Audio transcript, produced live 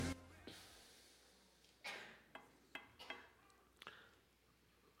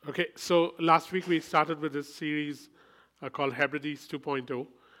Okay, so last week we started with this series called Hebrides 2.0,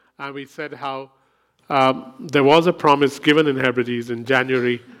 and we said how there was a promise given in Hebrides in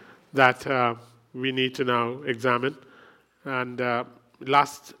January that we need to now examine. And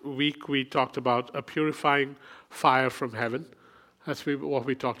last week we talked about a purifying fire from heaven. That's what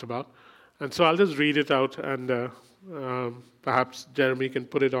we talked about. And so I'll just read it out, and perhaps Jeremy can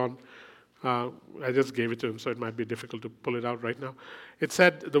put it on. I just gave it to him, so it might be difficult to pull it out right now. It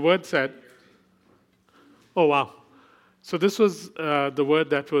said, the word said, oh wow. So this was the word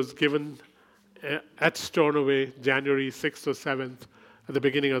that was given at Stornoway, January 6th or 7th, at the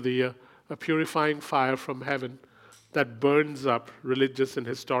beginning of the year, a purifying fire from heaven that burns up religious and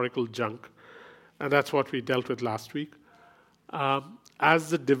historical junk. And that's what we dealt with last week.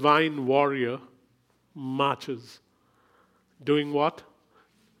 As the divine warrior marches, doing what?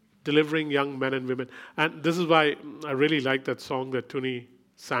 Delivering young men and women. And this is why I really like that song that Tuni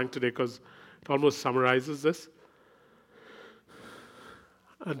sang today, because it almost summarizes this.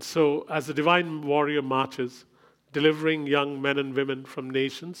 And so, as the divine warrior marches, delivering young men and women from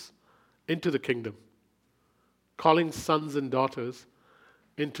nations into the kingdom, calling sons and daughters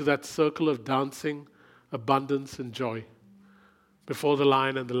into that circle of dancing, abundance, and joy before the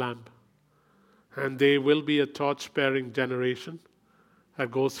Lion and the Lamb. And they will be a torch-bearing generation that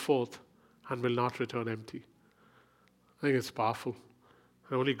goes forth and will not return empty. I think it's powerful.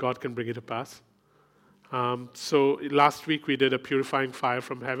 And only God can bring it to pass. So last week we did a purifying fire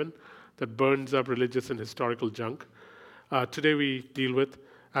from heaven that burns up religious and historical junk. Today we deal with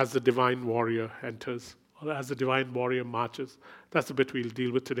as the divine warrior enters, or as the divine warrior marches. That's the bit we'll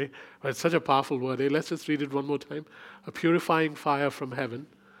deal with today. But it's such a powerful word. Let's just read it one more time. A purifying fire from heaven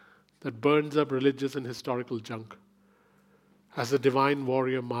that burns up religious and historical junk. As the divine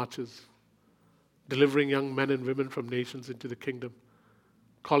warrior marches, delivering young men and women from nations into the kingdom,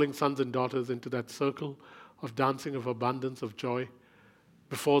 calling sons and daughters into that circle of dancing of abundance, of joy,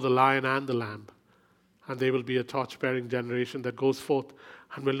 before the Lion and the Lamb. And they will be a torch-bearing generation that goes forth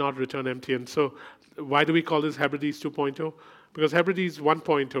and will not return empty. And so, why do we call this Hebrides 2.0? Because Hebrides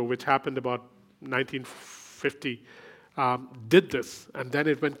 1.0, which happened about 1950, did this, and then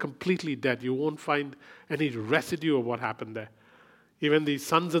it went completely dead. You won't find any residue of what happened there. Even the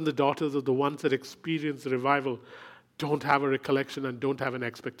sons and the daughters of the ones that experienced the revival don't have a recollection and don't have an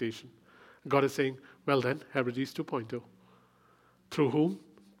expectation. God is saying, well then, Hebrides 2.0. Through whom?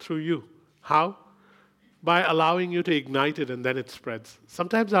 Through you. How? By allowing you to ignite it, and then it spreads.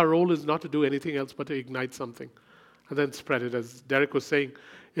 Sometimes our role is not to do anything else but to ignite something and then spread it. As Derek was saying,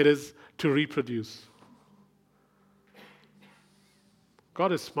 it is to reproduce.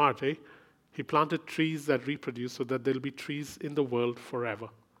 God is smart, eh? He planted trees that reproduce so that there will be trees in the world forever.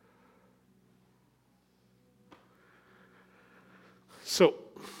 So,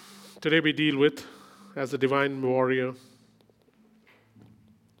 today we deal with, as a divine warrior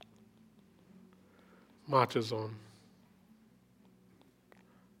marches on.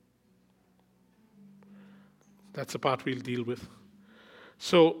 That's the part we'll deal with.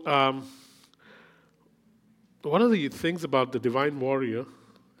 So, one of the things about the divine warrior,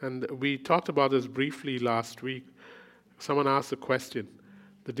 and we talked about this briefly last week. Someone asked a question.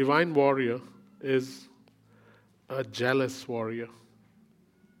 The divine warrior is a jealous warrior.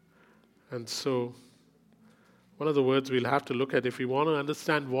 And so, one of the words we'll have to look at, if we want to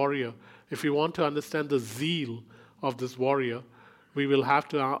understand warrior, if we want to understand the zeal of this warrior, we will have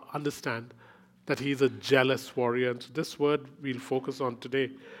to understand that he's a jealous warrior. And so this word we'll focus on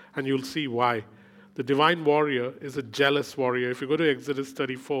today, and you'll see why. The divine warrior is a jealous warrior. If you go to Exodus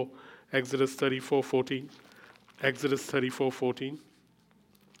 34, Exodus 34:14, Exodus 34:14,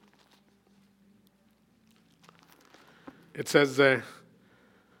 it says there,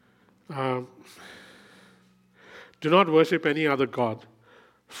 do not worship any other god,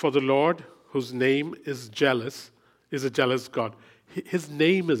 for the Lord, whose name is jealous, is a jealous God. His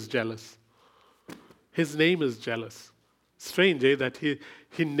name is jealous. His name is jealous. Strange, eh, that he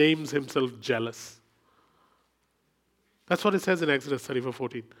names himself jealous. That's what it says in Exodus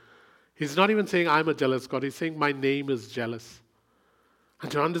 34:14. He's not even saying, I'm a jealous God. He's saying, my name is jealous.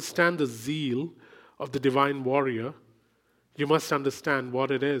 And to understand the zeal of the divine warrior, you must understand what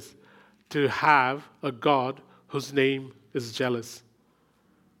it is to have a God whose name is jealous.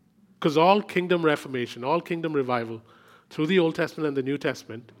 Because all kingdom reformation, all kingdom revival, through the Old Testament and the New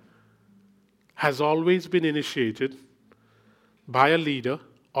Testament, has always been initiated by a leader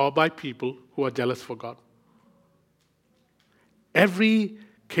or by people who are jealous for God. Every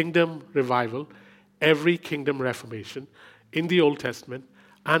kingdom revival, every kingdom reformation in the Old Testament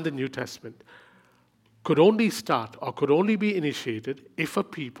and the New Testament could only start or could only be initiated if a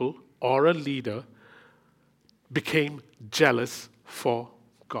people or a leader became jealous for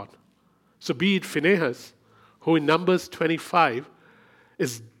God. So be it Phinehas, who in Numbers 25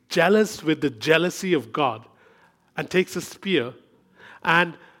 is jealous with the jealousy of God and takes a spear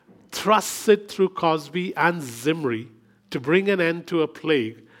and thrusts it through Cosby and Zimri to bring an end to a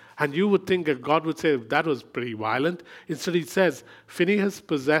plague. And you would think that God would say that was pretty violent. Instead, he says, Phinehas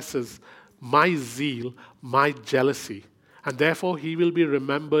possesses my zeal, my jealousy, and therefore he will be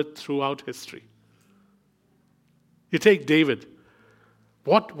remembered throughout history. You take David.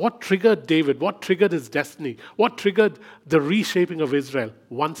 What triggered David? What triggered his destiny? What triggered the reshaping of Israel?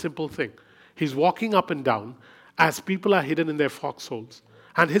 One simple thing. He's walking up and down as people are hidden in their foxholes.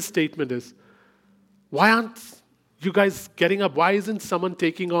 And his statement is, why aren't you guys getting up? Why isn't someone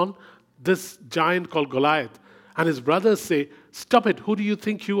taking on this giant called Goliath? And his brothers say, stop it. Who do you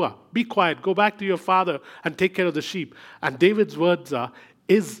think you are? Be quiet. Go back to your father and take care of the sheep. And David's words are,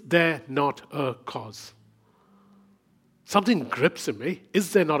 is there not a cause? Something grips him, eh?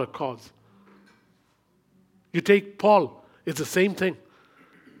 Is there not a cause? You take Paul, it's the same thing.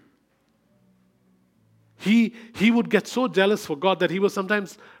 He would get so jealous for God that he was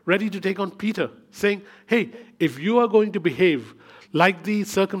sometimes ready to take on Peter, saying, hey, if you are going to behave like the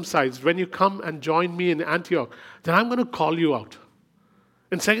circumcised when you come and join me in Antioch, then I'm going to call you out.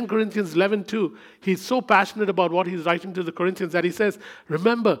 In 2 Corinthians 11:2, he's so passionate about what he's writing to the Corinthians that he says,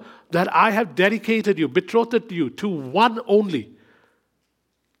 remember that I have dedicated you, betrothed you to one only.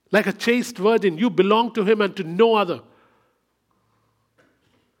 Like a chaste virgin, you belong to him and to no other.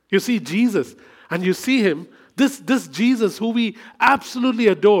 You see Jesus, and you see him, this Jesus who we absolutely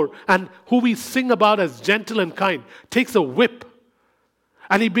adore and who we sing about as gentle and kind, takes a whip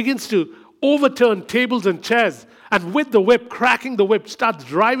and he begins to overturn tables and chairs, and with the whip, cracking the whip, starts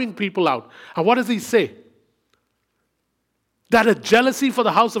driving people out. And what does he say? That a jealousy for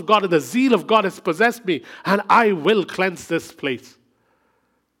the house of God and the zeal of God has possessed me, and I will cleanse this place.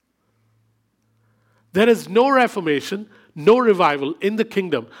 There is no reformation, no revival in the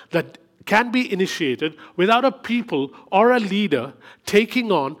kingdom that can be initiated without a people or a leader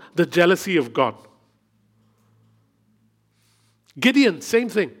taking on the jealousy of God. Gideon, same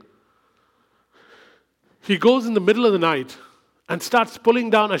thing. He goes in the middle of the night and starts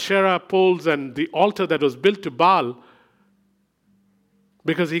pulling down Asherah poles and the altar that was built to Baal,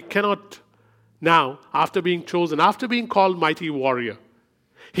 because he cannot now, after being chosen, after being called mighty warrior,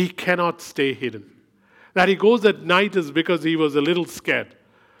 he cannot stay hidden. That he goes at night is because he was a little scared.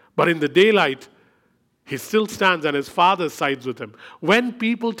 But in the daylight, he still stands and his father sides with him. When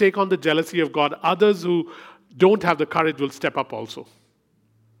people take on the jealousy of God, others who don't have the courage will step up also.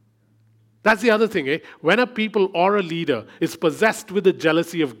 That's the other thing, eh? When a people or a leader is possessed with the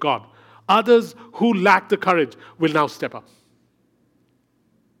jealousy of God, others who lack the courage will now step up.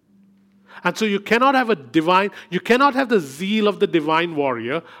 And so you cannot have the zeal of the divine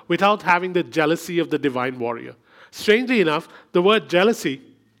warrior without having the jealousy of the divine warrior. Strangely enough, the word jealousy,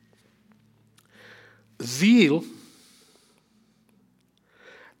 zeal,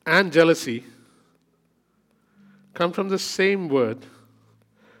 and jealousy come from the same word,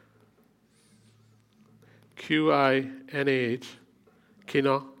 Q-I-N-A-H,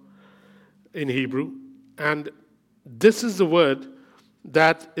 kina, in Hebrew. And this is the word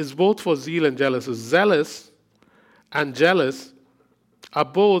that is both for zeal and jealous. Zealous and jealous are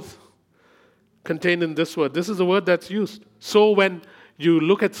both contained in this word. This is the word that's used. So when you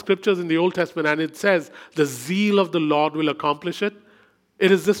look at scriptures in the Old Testament and it says, the zeal of the Lord will accomplish it,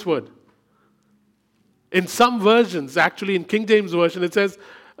 it is this word. In some versions, actually in King James Version, it says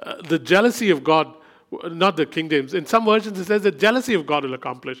the jealousy of God, not the King James. In some versions, it says the jealousy of God will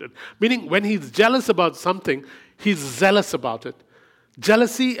accomplish it. Meaning, when he's jealous about something, he's zealous about it.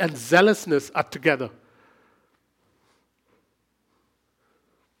 Jealousy and zealousness are together.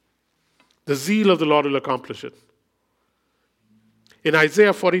 The zeal of the Lord will accomplish it. In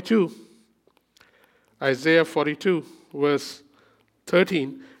Isaiah 42, verse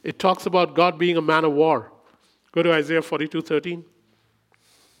 13, it talks about God being a man of war. Go to Isaiah 42:13.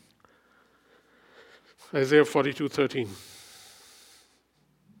 Isaiah 42:13.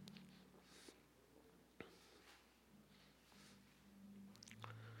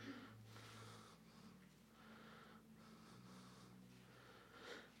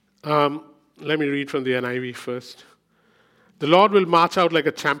 Let me read from the NIV first. The Lord will march out like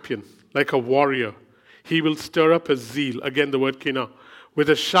a champion, like a warrior. He will stir up his zeal. Again, the word kina. With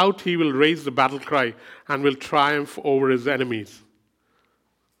a shout, he will raise the battle cry and will triumph over his enemies.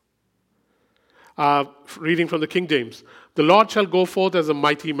 Reading from the King James. The Lord shall go forth as a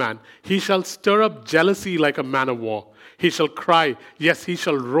mighty man. He shall stir up jealousy like a man of war. He shall cry, yes, he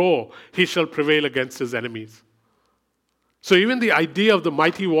shall roar. He shall prevail against his enemies. So even the idea of the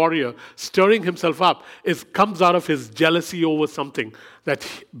mighty warrior stirring himself up comes out of his jealousy over something that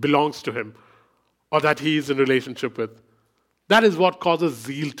belongs to him or that he is in relationship with. That is what causes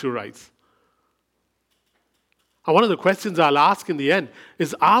zeal to rise. And one of the questions I'll ask in the end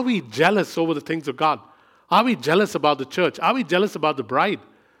is, are we jealous over the things of God? Are we jealous about the church? Are we jealous about the bride?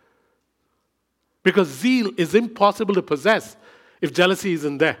 Because zeal is impossible to possess if jealousy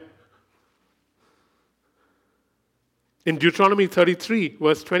isn't there. In Deuteronomy 33,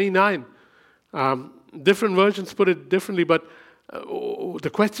 verse 29, different versions put it differently, but the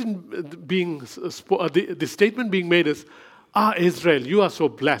question being, the statement being made is, Israel, you are so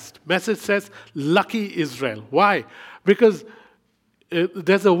blessed. Message says, lucky Israel. Why? Because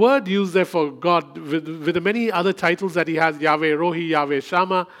there's a word used there for God with the many other titles that he has, Yahweh Rohi, Yahweh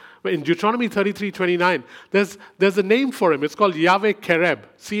Shammah. In Deuteronomy 33:29, there's a name for him. It's called Yahweh Kereb,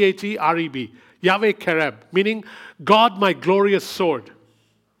 C-H-E-R-E-B. Yahweh Kereb, meaning God, my glorious sword.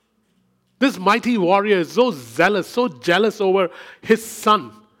 This mighty warrior is so zealous, so jealous over his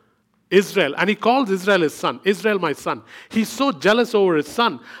son, Israel. And he calls Israel his son. Israel, my son. He's so jealous over his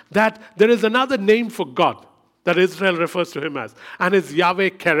son that there is another name for God that Israel refers to him as. And it's Yahweh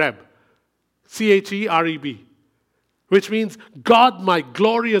Kereb. C-H-E-R-E-B. Which means God, my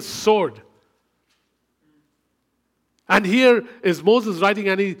glorious sword. And here is Moses writing,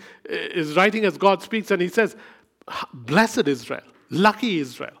 and he is writing as God speaks, and he says, blessed Israel, lucky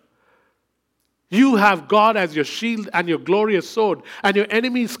Israel. You have God as your shield and your glorious sword, and your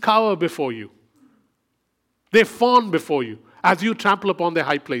enemies cower before you. They fawn before you as you trample upon their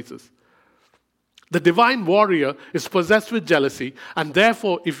high places. The divine warrior is possessed with jealousy, and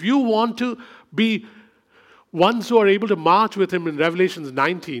therefore, if you want to be ones who are able to march with him in Revelation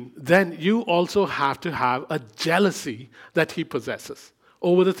 19, then you also have to have a jealousy that he possesses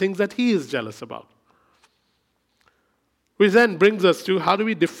over the things that he is jealous about. Which then brings us to, how do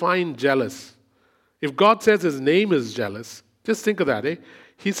we define jealous? If God says his name is jealous, just think of that, eh?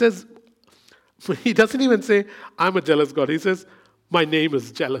 He says, he doesn't even say, I'm a jealous God. He says, my name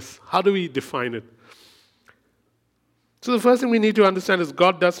is jealous. How do we define it? So the first thing we need to understand is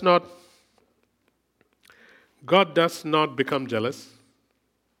God does not become jealous.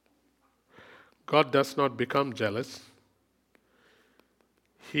 God does not become jealous.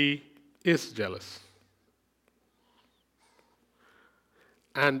 He is jealous.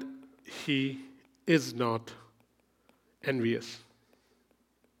 And he is not envious.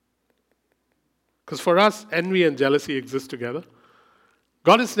 Because for us, envy and jealousy exist together.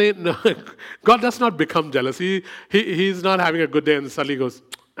 God is saying, no, God does not become jealous. He's not having a good day and suddenly goes,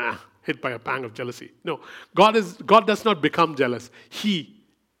 hit by a pang of jealousy. No, God does not become jealous. He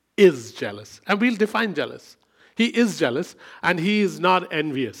is jealous. And we'll define jealous. He is jealous and he is not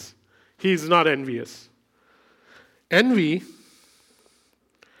envious. He is not envious. Envy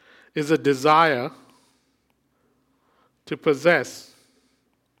is a desire to possess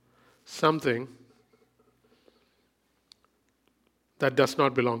something that does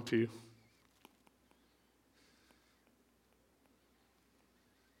not belong to you.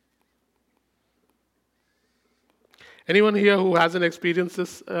 Anyone here who hasn't experienced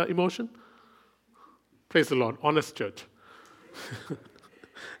this emotion? Praise the Lord. Honest church.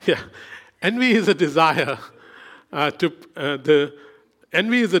 Yeah. Envy is a desire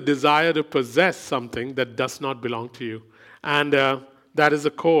envy is a desire to possess something that does not belong to you. And that is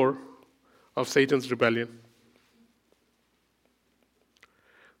the core of Satan's rebellion.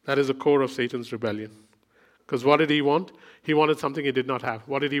 That is the core of Satan's rebellion. Because what did he want? He wanted something he did not have.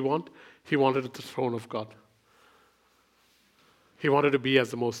 What did he want? He wanted the throne of God. He wanted to be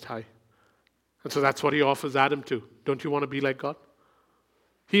as the Most High. And so that's what he offers Adam to. Don't you want to be like God?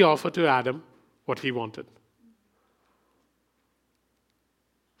 He offered to Adam what he wanted.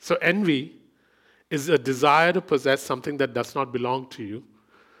 So envy is a desire to possess something that does not belong to you,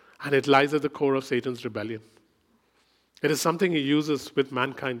 and it lies at the core of Satan's rebellion. It is something he uses with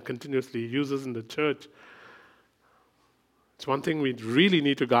mankind continuously. He uses in the church. It's one thing we really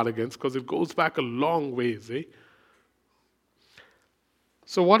need to guard against because it goes back a long ways.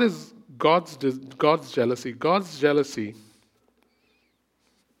 So what is God's jealousy? God's jealousy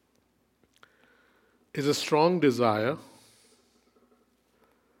is a strong desire.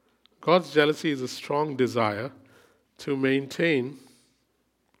 God's jealousy is a strong desire to maintain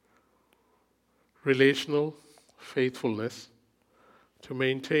relational faithfulness,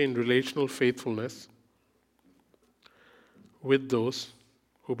 with those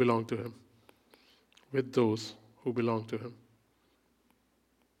who belong to him. With those who belong to him.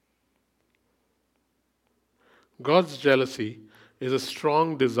 God's jealousy is a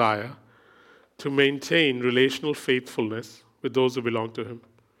strong desire to maintain relational faithfulness with those who belong to him.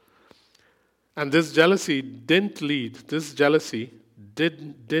 And this jealousy didn't lead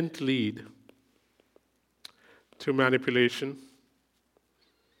to manipulation,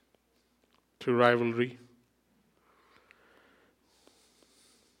 to rivalry.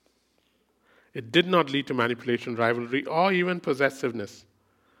 It did not lead to manipulation, rivalry, or even possessiveness.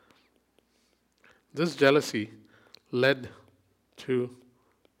 This jealousy led to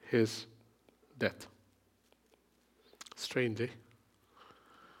his death. Strange, eh?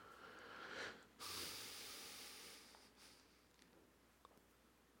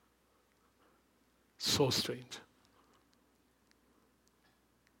 So strange.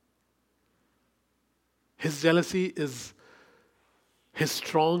 His jealousy is his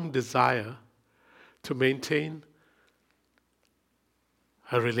strong desire to maintain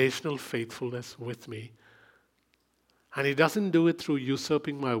a relational faithfulness with me. And he doesn't do it through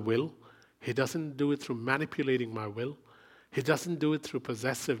usurping my will. He doesn't do it through manipulating my will. He doesn't do it through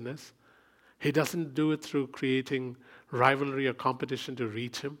possessiveness. He doesn't do it through creating rivalry or competition to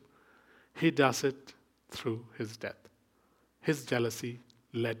reach him. He does it through his death. His jealousy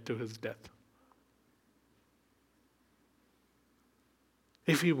led to his death.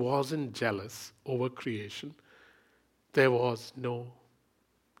 If he wasn't jealous over creation, there was no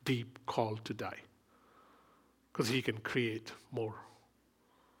deep call to die, because he can create more.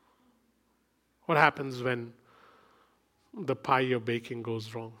 What happens when the pie you're baking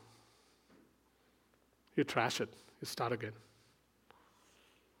goes wrong? You trash it, you start again.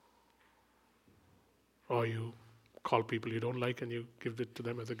 Or you call people you don't like and you give it to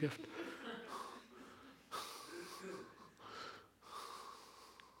them as a gift.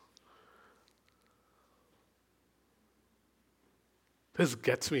 This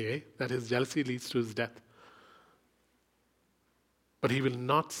gets me, that his jealousy leads to his death. But he will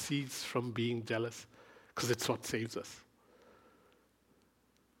not cease from being jealous, because it's what saves us.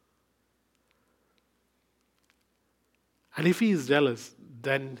 And if he is jealous,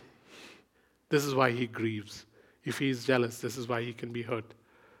 then this is why he grieves. If he is jealous, this is why he can be hurt.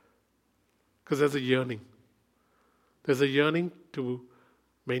 Because there's a yearning. There's a yearning to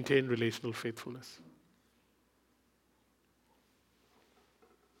maintain relational faithfulness.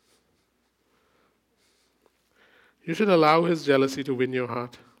 You should allow his jealousy to win your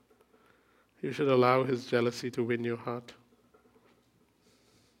heart. You should allow his jealousy to win your heart.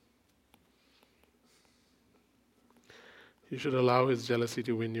 You should allow his jealousy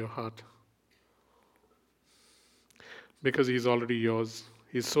to win your heart. Because he's already yours.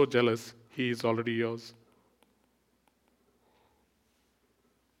 He's so jealous, he is already yours.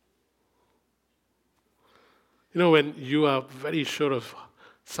 You know, when you are very sure of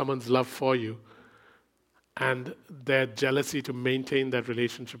someone's love for you and their jealousy to maintain that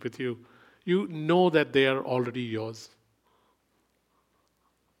relationship with you, you know that they are already yours.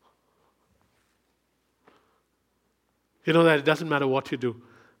 You know that it doesn't matter what you do.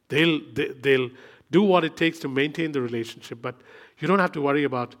 They'll do what it takes to maintain the relationship, but you don't have to worry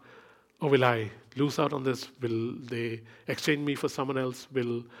about, oh, will I lose out on this? Will they exchange me for someone else?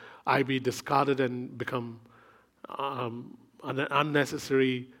 Will I be discarded and become an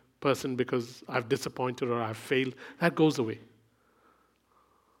unnecessary person because I've disappointed or I've failed? That goes away.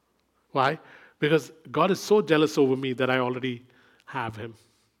 Why? Because God is so jealous over me that I already have him.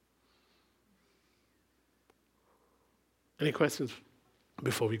 Any questions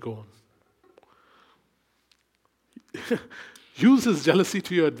before we go on? Use his jealousy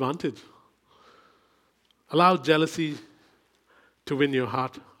to your advantage. Allow jealousy to win your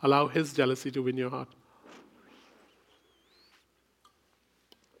heart. Allow his jealousy to win your heart.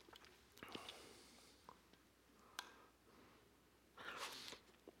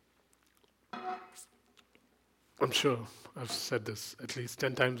 I'm sure I've said this at least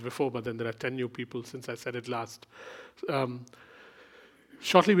 10 times before, but then there are 10 new people since I said it last.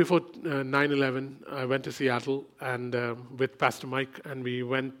 Shortly before 9/11, I went to Seattle and with Pastor Mike, and we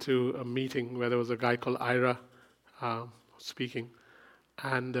went to a meeting where there was a guy called Ira speaking.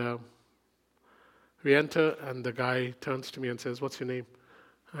 And we enter, and the guy turns to me and says, "What's your name?"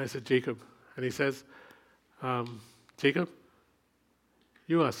 And I said, "Jacob." And he says, "Jacob,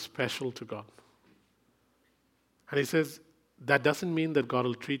 you are special to God." And he says, that doesn't mean that God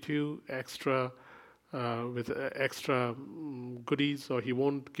will treat you extra with extra goodies, or he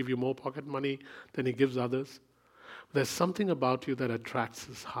won't give you more pocket money than he gives others. There's something about you that attracts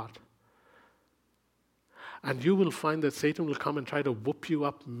his heart. And you will find that Satan will come and try to whoop you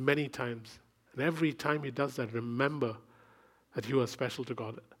up many times. And every time he does that, remember that you are special to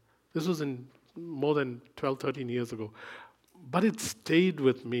God. This was in more than 12, 13 years ago. But it stayed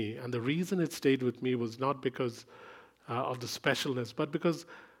with me. And the reason it stayed with me was not because of the specialness, but because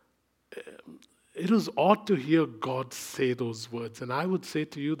it was odd to hear God say those words. And I would say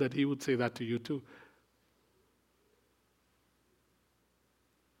to you that he would say that to you too.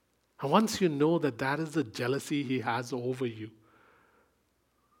 And once you know that that is the jealousy he has over you,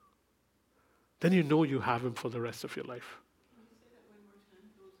 then you know you have him for the rest of your life. Can you say that one more time,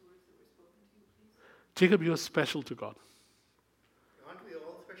 those words that were spoken to you, please? Jacob, you are special to God. Aren't we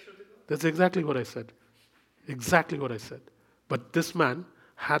all special to God? That's exactly what I said. Exactly what I said. But this man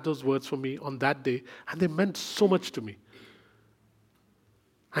had those words for me on that day, and they meant so much to me.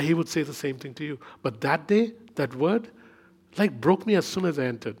 And he would say the same thing to you. But that day, that word, broke me as soon as I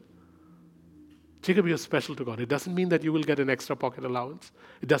entered. Jacob, you're special to God. It doesn't mean that you will get an extra pocket allowance.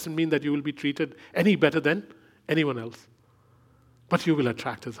 It doesn't mean that you will be treated any better than anyone else. But you will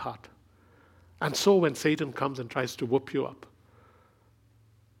attract his heart. And so when Satan comes and tries to whoop you up,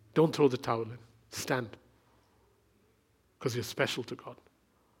 don't throw the towel in. Stand. Because you're special to God.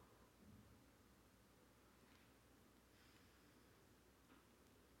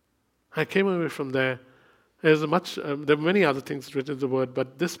 I came away from there. There were many other things written in the Word,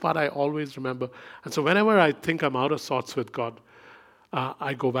 but this part I always remember. And so whenever I think I'm out of sorts with God,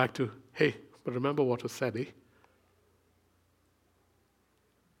 I go back to, hey, but remember what was said, eh?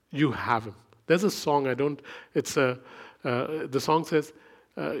 You have him. There's a song, the song says,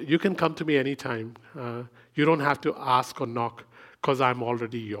 you can come to me anytime. You don't have to ask or knock, because I'm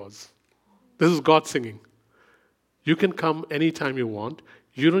already yours. This is God singing. You can come anytime you want.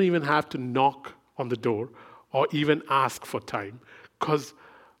 You don't even have to knock on the door or even ask for time, because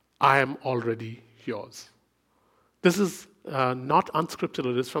I am already yours. This is not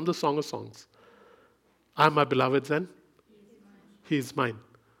unscriptural. It is from the Song of Songs. I am my beloved's and he is mine.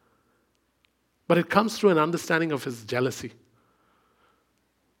 But it comes through an understanding of his jealousy.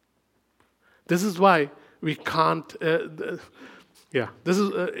 This is why we can't. This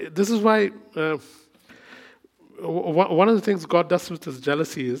is why one of the things God does with his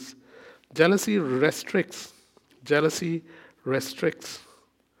jealousy is jealousy restricts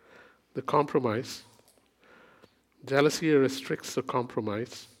the compromise. Jealousy restricts the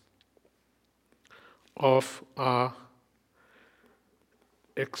compromise of our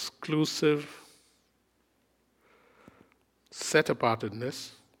exclusive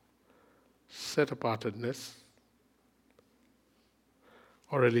set-apartedness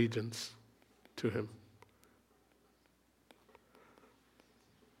or allegiance to him.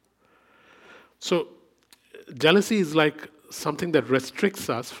 So, jealousy is like something that restricts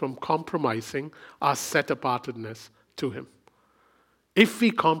us from compromising our set-apartedness to him. If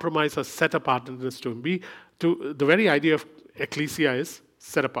we compromise our set-apartedness to him, the very idea of ecclesia is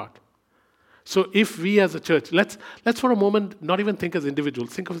set apart. So if we as a church, let's for a moment not even think as individuals,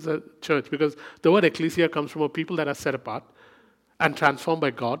 think of as a church, because the word ecclesia comes from a people that are set apart and transformed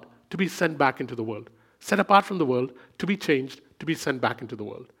by God to be sent back into the world. Set apart from the world, to be changed, to be sent back into the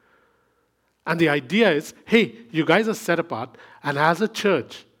world. And the idea is, hey, you guys are set apart, and as a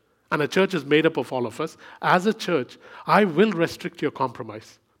church, and a church is made up of all of us, as a church, I will restrict your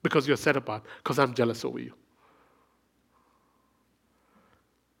compromise because you're set apart, because I'm jealous over you.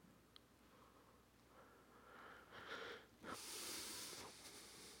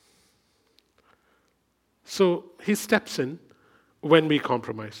 So he steps in when we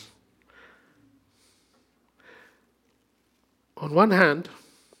compromise. On one hand,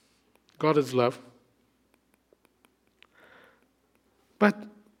 God is love. But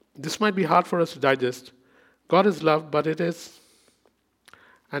this might be hard for us to digest. God is love, but it is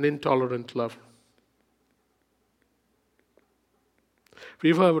an intolerant love.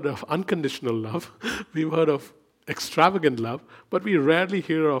 We've heard of unconditional love. We've heard of extravagant love, but we rarely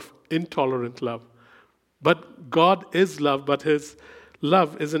hear of intolerant love. But God is love, but his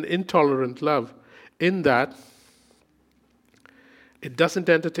love is an intolerant love in that it doesn't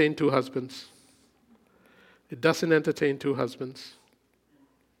entertain two husbands. It doesn't entertain two husbands.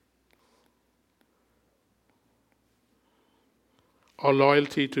 Or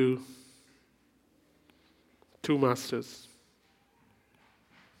loyalty to two masters.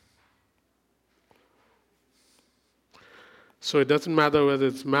 So it doesn't matter whether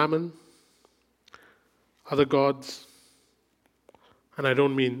it's mammon, other gods, and I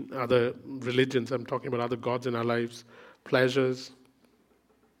don't mean other religions, I'm talking about other gods in our lives, pleasures,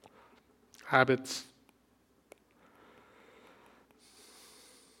 habits,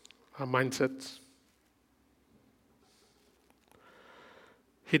 our mindsets.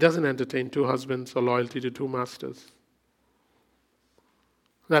 He doesn't entertain two husbands or loyalty to two masters.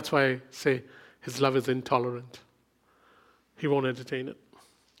 That's why I say his love is intolerant. He won't entertain it.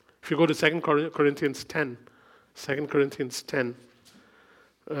 If you go to 2 Corinthians 10, 2 Corinthians 10,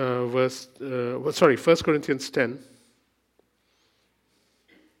 1 Corinthians 10,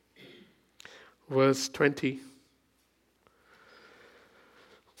 verse 20.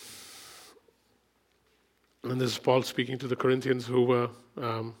 And this is Paul speaking to the Corinthians who were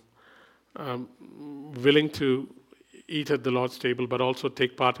willing to eat at the Lord's table, but also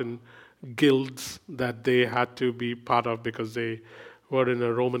take part in guilds that they had to be part of because they were in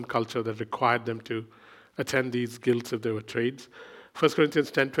a Roman culture that required them to attend these guilds if they were trades. 1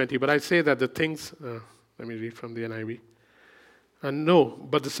 Corinthians 10:20. But I say that the things, let me read from the NIV. No,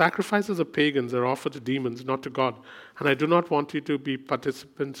 but the sacrifices of pagans are offered to demons, not to God. And I do not want you to be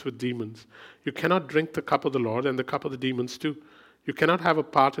participants with demons. You cannot drink the cup of the Lord and the cup of the demons too. You cannot have a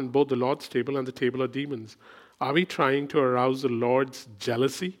part in both the Lord's table and the table of demons. Are we trying to arouse the Lord's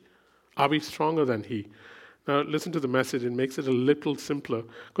jealousy? Are we stronger than He? Now listen to the message. It makes it a little simpler.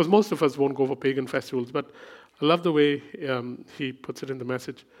 Because most of us won't go for pagan festivals. But I love the way he puts it in the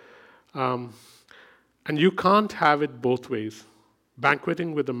message. And you can't have it both ways.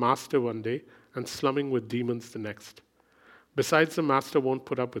 Banqueting with the master one day and slumming with demons the next. Besides, the master won't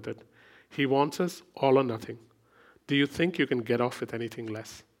put up with it. He wants us all or nothing. Do you think you can get off with anything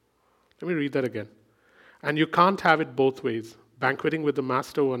less? Let me read that again. And you can't have it both ways. Banqueting with the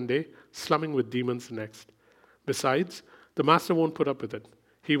master one day, slumming with demons the next. Besides, the master won't put up with it.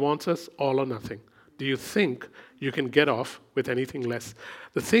 He wants us all or nothing. Do you think you can get off with anything less?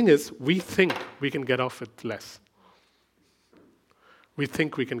 The thing is, we think we can get off with less. We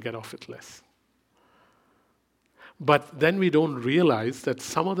think we can get off with less. But then we don't realize that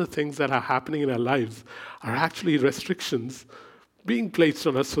some of the things that are happening in our lives are actually restrictions being placed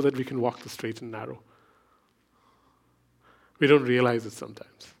on us so that we can walk the straight and narrow. We don't realize it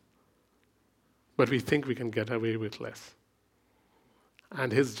sometimes. But we think we can get away with less.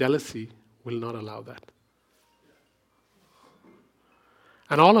 And his jealousy will not allow that.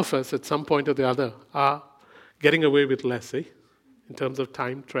 And all of us, at some point or the other, are getting away with less, in terms of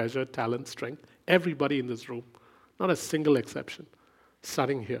time, treasure, talent, strength. Everybody in this room, not a single exception,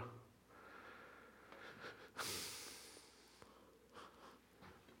 starting here.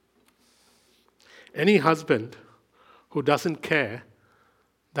 Any husband who doesn't care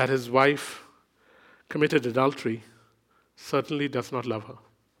that his wife committed adultery certainly does not love her.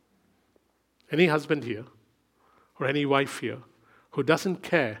 Any husband here, or any wife here, who doesn't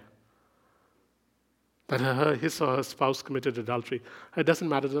care that his or her spouse committed adultery, it doesn't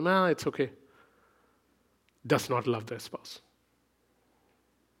matter to them, it's okay, does not love their spouse.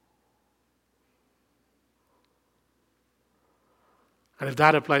 And if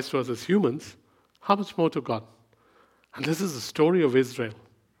that applies to us as humans, how much more to God? And this is the story of Israel,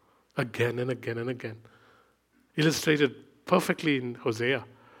 again and again and again. Illustrated perfectly in Hosea,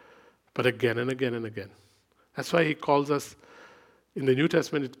 but again and again and again. That's why he calls us, in the New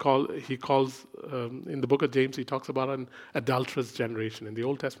Testament, he calls, in the book of James, he talks about an adulterous generation. In the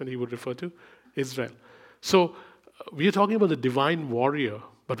Old Testament, he would refer to Israel. So we are talking about the divine warrior.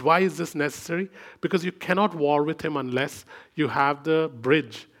 But why is this necessary? Because you cannot war with him unless you have the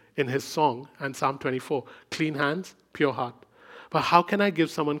bridge in his song and Psalm 24, clean hands, pure heart. But how can I give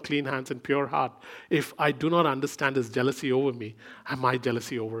someone clean hands and pure heart if I do not understand his jealousy over me and my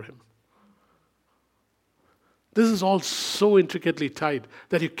jealousy over him? This is all so intricately tied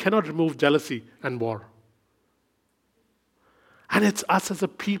that you cannot remove jealousy and war. And it's us as a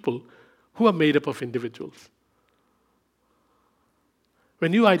people who are made up of individuals.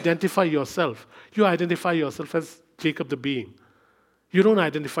 When you identify yourself as Jacob the being. You don't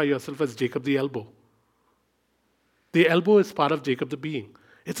identify yourself as Jacob the elbow. The elbow is part of Jacob the being.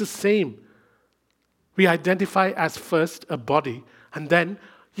 It's the same. We identify as first a body, and then,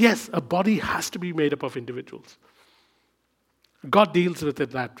 yes, a body has to be made up of individuals. God deals with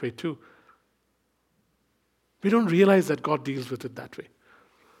it that way too. We don't realize that God deals with it that way.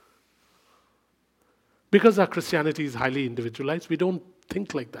 Because our Christianity is highly individualized, we don't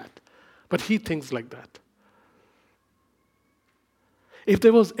think like that. But he thinks like that. If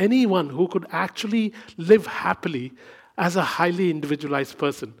there was anyone who could actually live happily as a highly individualized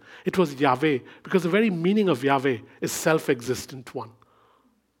person, it was Yahweh, because the very meaning of Yahweh is self-existent one.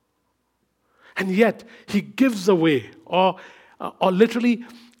 And yet, he gives away, or literally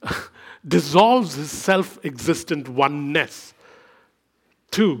dissolves his self-existent oneness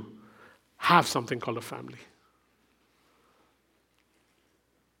to have something called a family.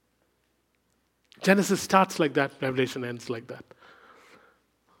 Genesis starts like that, Revelation ends like that.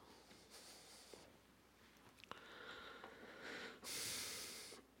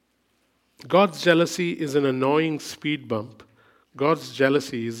 God's jealousy is an annoying speed bump. God's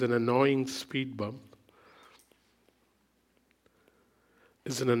jealousy is an annoying speed bump.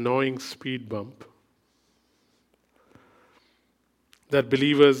 Is an annoying speed bump that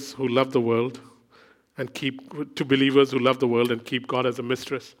believers who love the world and keep God as a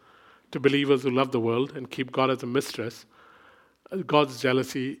mistress, to believers who love the world and keep God as a mistress, God's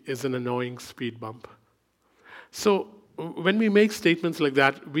jealousy is an annoying speed bump. So when we make statements like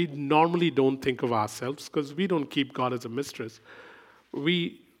that, we normally don't think of ourselves because we don't keep God as a mistress.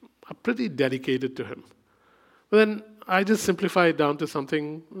 We are pretty dedicated to Him. But then I just simplify it down to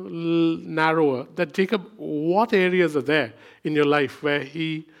something narrower. That Jacob, what areas are there in your life where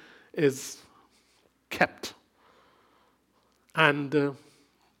He is kept? And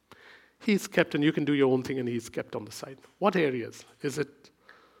He's kept and you can do your own thing and He's kept on the side. What areas is it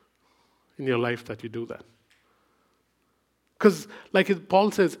in your life that you do that? Because like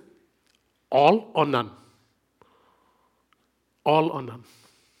Paul says, all or none. All or none.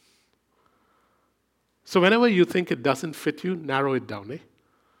 So whenever you think it doesn't fit you, narrow it down,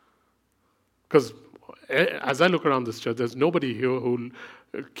 Because as I look around this church, there's nobody here who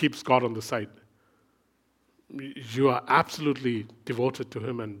keeps God on the side. You are absolutely devoted to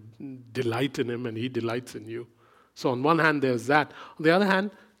Him and delight in Him, and He delights in you. So on one hand, there's that. On the other hand,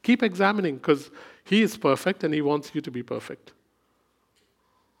 keep examining, because He is perfect and He wants you to be perfect.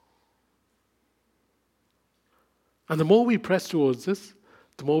 And the more we press towards this,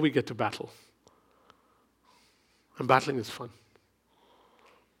 the more we get to battle. And battling is fun.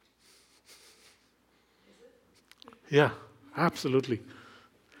 Yeah, absolutely.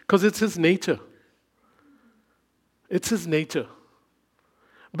 Because it's His nature. It's His nature.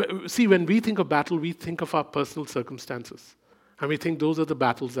 But see, when we think of battle, we think of our personal circumstances. And we think those are the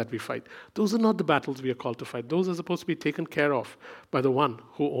battles that we fight. Those are not the battles we are called to fight. Those are supposed to be taken care of by the one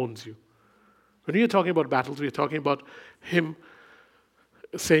who owns you. When we are talking about battles, we are talking about Him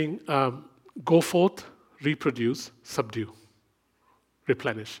saying, go forth, reproduce, subdue,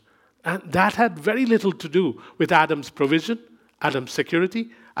 replenish. And that had very little to do with Adam's provision, Adam's security,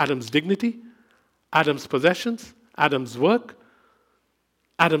 Adam's dignity, Adam's possessions, Adam's work,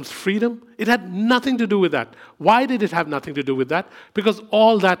 Adam's freedom. It had nothing to do with that. Why did it have nothing to do with that? Because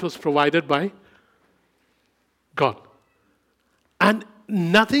all that was provided by God. And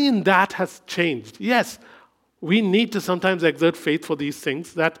nothing in that has changed. Yes, we need to sometimes exert faith for these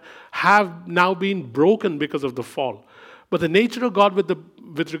things that have now been broken because of the fall. But the nature of God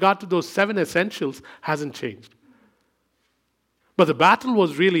with regard to those 7 essentials hasn't changed. But the battle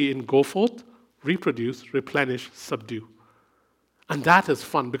was really in go forth, reproduce, replenish, subdue. And that is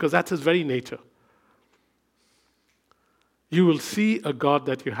fun because that's His very nature. You will see a God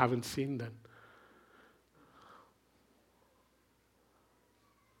that you haven't seen then.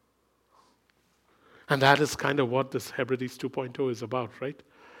 And that is kind of what this Hebrides 2.0 is about, right?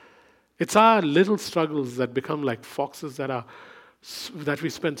 It's our little struggles that become like foxes that we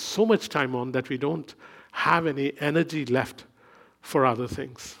spend so much time on that we don't have any energy left for other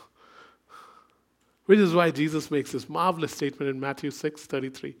things. Which is why Jesus makes this marvelous statement in Matthew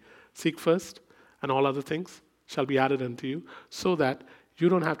 6:33. Seek first, and all other things shall be added unto you, so that you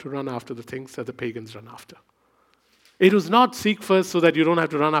don't have to run after the things that the pagans run after. It was not seek first so that you don't have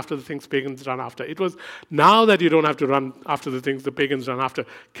to run after the things pagans run after. It was now that you don't have to run after the things the pagans run after.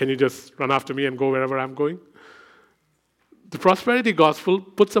 Can you just run after me and go wherever I'm going? The prosperity gospel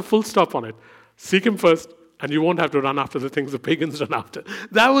puts a full stop on it. Seek Him first, and you won't have to run after the things the pagans run after.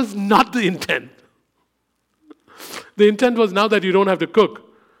 That was not the intent. The intent was now that you don't have to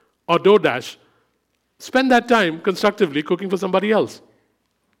cook or DoorDash, spend that time constructively cooking for somebody else.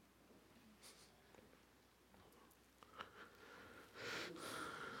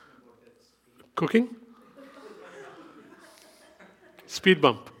 Cooking? Speed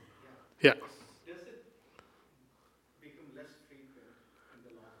bump. Yeah. Does it become less frequent in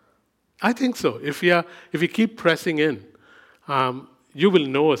the long run? I think so. If you keep pressing in, you will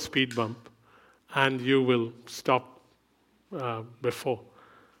know a speed bump and you will stop before.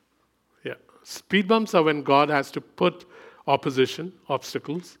 Yeah. Speed bumps are when God has to put opposition,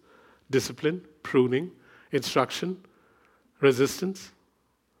 obstacles, discipline, pruning, instruction, resistance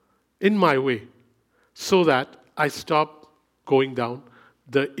in my way so that I stop going down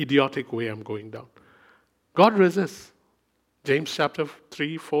the idiotic way I'm going down. God resists. James chapter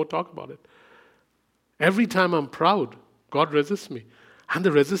 3, 4 talk about it. Every time I'm proud, God resists me. And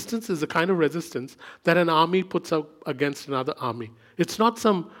the resistance is the kind of resistance that an army puts up against another army. It's not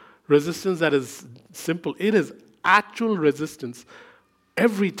some resistance that is simple. It is actual resistance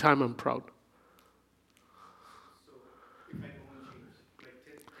every time I'm proud. So if I go on James, like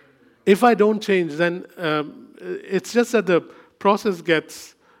 10 verse, If I don't change, then it's just that the process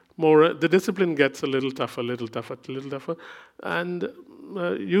gets more, the discipline gets a little tougher, little tougher, little tougher. And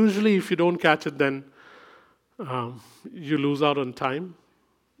usually if you don't catch it, then you lose out on time.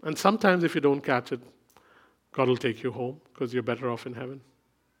 And sometimes if you don't catch it, God will take you home because you're better off in heaven.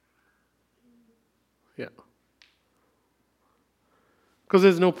 Yeah. Because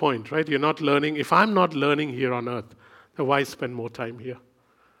there's no point, right? You're not learning. If I'm not learning here on earth, then why spend more time here?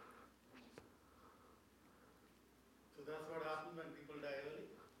 So that's what happens when people die early?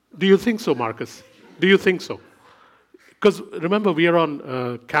 Do you think so, Marcus? Do you think so? Because remember, we are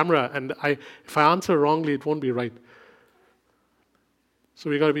on camera, and if I answer wrongly, it won't be right. So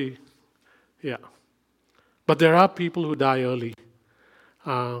we got to be, yeah. But there are people who die early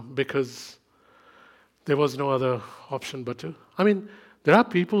because there was no other option but to. I mean, there are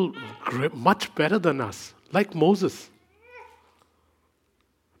people much better than us, like Moses.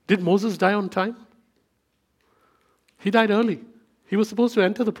 Did Moses die on time? He died early. He was supposed to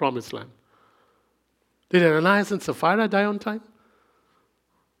enter the promised land. Did Ananias and Sapphira die on time?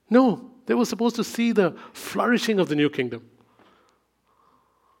 No, they were supposed to see the flourishing of the new kingdom.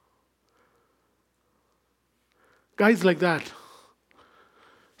 Guys like that.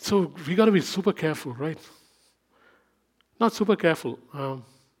 So we got to be super careful, right? Not super careful,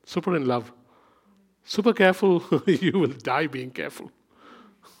 super in love. Super careful, you will die being careful.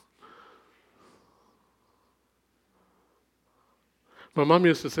 My mom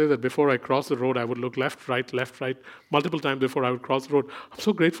used to say that before I cross the road, I would look left, right, multiple times before I would cross the road. I'm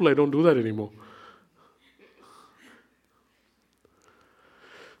so grateful I don't do that anymore.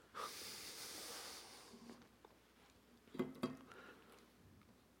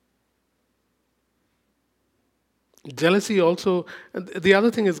 Jealousy also, and the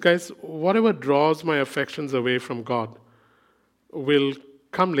other thing is, guys, whatever draws my affections away from God will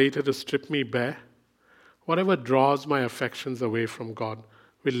come later to strip me bare. Whatever draws my affections away from God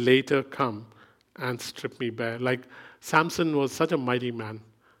will later come and strip me bare. Like Samson was such a mighty man.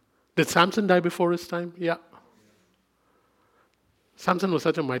 Did Samson die before his time? Yeah. Samson was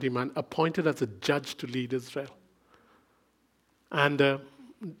such a mighty man, appointed as a judge to lead Israel. And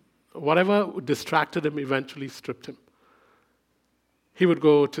whatever distracted him eventually stripped him. He would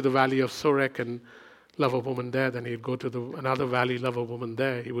go to the valley of Sorek and love a woman there. Then he'd go to another valley, love a woman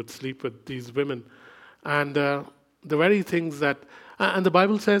there. He would sleep with these women. And the very things that, and the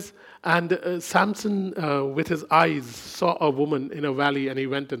Bible says, and Samson with his eyes saw a woman in a valley and he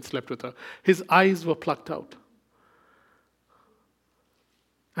went and slept with her. His eyes were plucked out.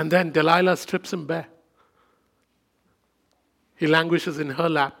 And then Delilah strips him bare. He languishes in her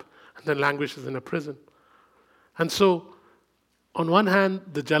lap and then languishes in a prison. And so, on one hand,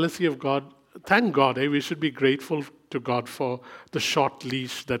 the jealousy of God, thank God, we should be grateful to God for the short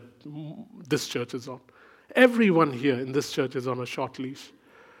leash that this church is on. Everyone here in this church is on a short leash.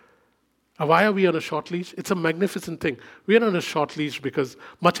 Why are we on a short leash? It's a magnificent thing. We are on a short leash because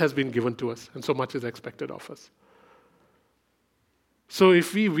much has been given to us, and so much is expected of us. So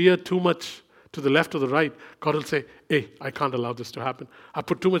if we veer too much to the left or the right, God will say, hey, I can't allow this to happen. I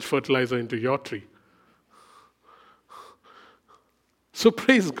put too much fertilizer into your tree. So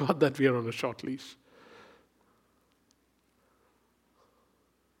praise God that we are on a short leash.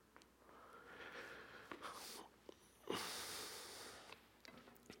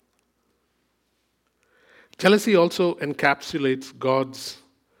 Jealousy also encapsulates God's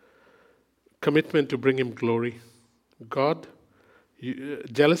commitment to bring him glory.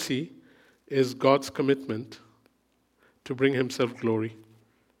 Jealousy is God's commitment to bring himself glory.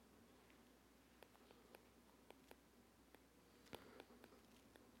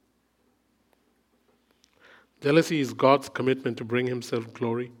 Jealousy is God's commitment to bring himself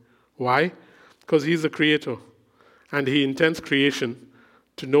glory. Why? Because he's the creator, and he intends creation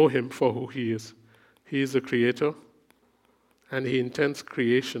to know him for who he is. He is the creator, and he intends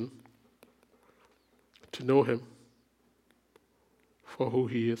creation to know him for who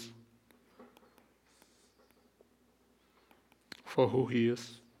he is. For who he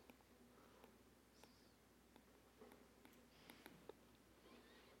is.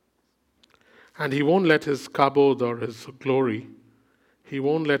 And he won't let his kabod or his glory, he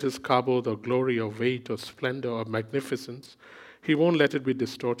won't let his kabod or glory or weight or splendor or magnificence, he won't let it be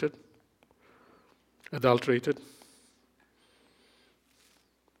distorted, adulterated,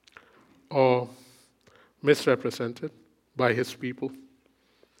 or misrepresented by his people.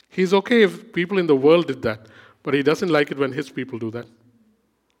 He's okay if people in the world did that, but he doesn't like it when his people do that.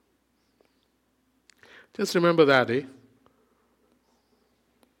 Just remember that, eh?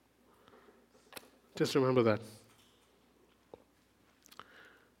 Just remember that.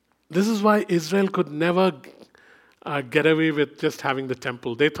 This is why Israel could never get away with just having the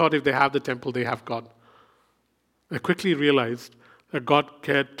temple. They thought if they have the temple, they have God. They quickly realized that God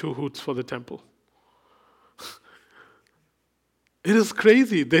cared two hoots for the temple. It is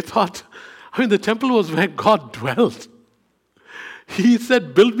crazy. They thought, the temple was where God dwelt. He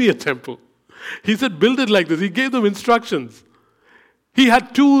said, build me a temple. He said, build it like this. He gave them instructions. He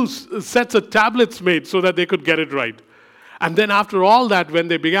had two sets of tablets made so that they could get it right. And then after all that, when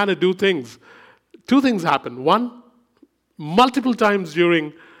they began to do things, two things happened. One, multiple times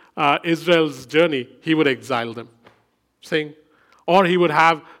during Israel's journey, he would exile them, or he would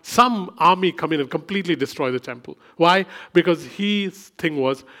have some army come in and completely destroy the temple. Why? Because his thing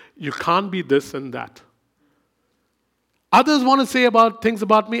was, you can't be this and that. Others want to say things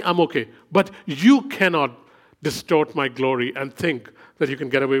about me, I'm okay. But you cannot distort my glory and think that you can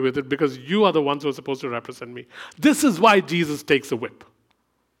get away with it because you are the ones who are supposed to represent me. This is why Jesus takes a whip.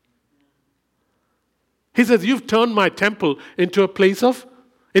 He says, you've turned my temple into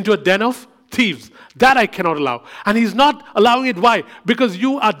a den of thieves. That I cannot allow. And he's not allowing it. Why? Because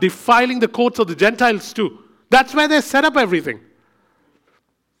you are defiling the courts of the Gentiles too. That's where they set up everything.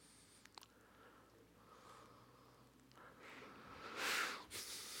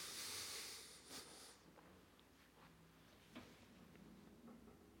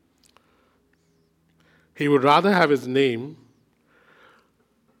 He would rather have his name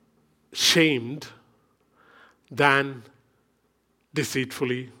shamed than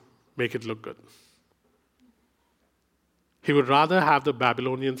deceitfully make it look good. He would rather have the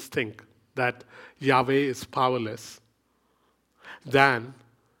Babylonians think that Yahweh is powerless than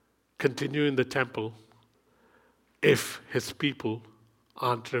continue in the temple if his people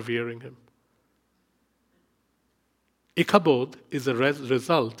aren't revering him. Ichabod is a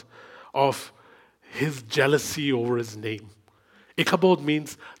result of his jealousy over his name. Ichabod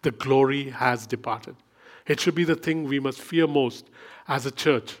means the glory has departed. It should be the thing we must fear most as a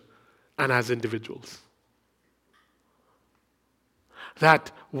church and as individuals.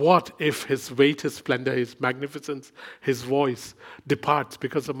 That what if his weight, his splendor, his magnificence, his voice departs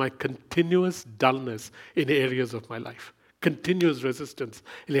because of my continuous dullness in areas of my life, continuous resistance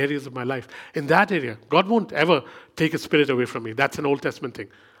in areas of my life. In that area, God won't ever take a spirit away from me. That's an Old Testament thing.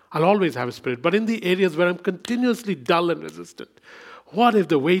 I'll always have a spirit. But in the areas where I'm continuously dull and resistant, what if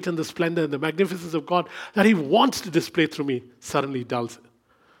the weight and the splendor and the magnificence of God that he wants to display through me suddenly dulls it?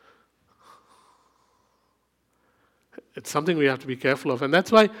 It's something we have to be careful of. And that's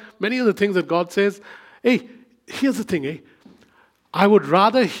why many of the things that God says, hey, here's the thing, I would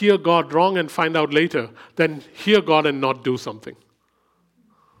rather hear God wrong and find out later than hear God and not do something.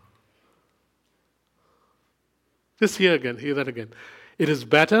 Just hear that again. It is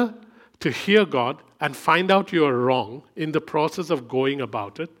better to hear God and find out you are wrong in the process of going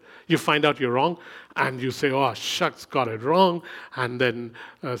about it. You find out you're wrong and you say, oh, shucks, got it wrong. And then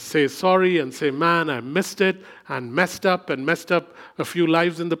say sorry and say, man, I missed it and messed up a few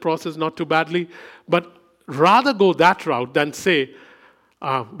lives in the process, not too badly. But rather go that route than say,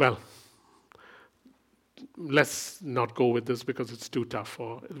 let's not go with this because it's too tough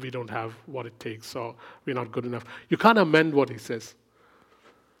or we don't have what it takes or we're not good enough. You can't amend what he says.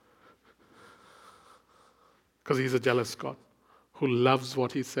 Because he's a jealous God who loves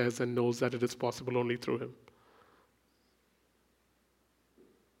what he says and knows that it is possible only through him.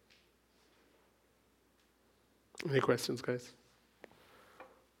 Any questions, guys?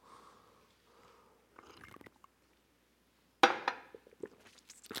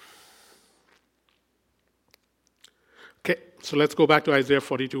 Okay, so let's go back to Isaiah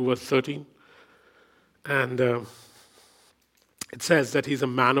 42, verse 13. And it says that he's a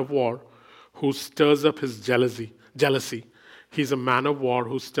man of war who stirs up his jealousy. He's a man of war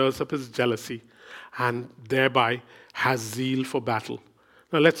who stirs up his jealousy and thereby has zeal for battle.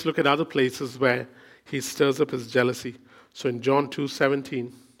 Now let's look at other places where he stirs up his jealousy. So in John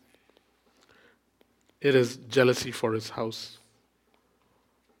 2:17, it is jealousy for his house.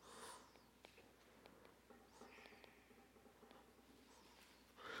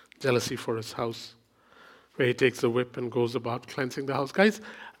 Jealousy for his house, where he takes the whip and goes about cleansing the house. Guys,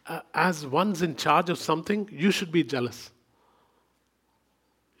 as one's in charge of something, you should be jealous.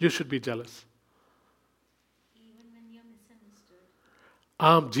 You should be jealous. Even when you're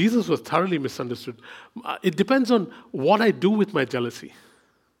misunderstood. Jesus was thoroughly misunderstood. It depends on what I do with my jealousy.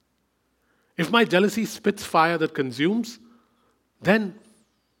 If my jealousy spits fire that consumes, then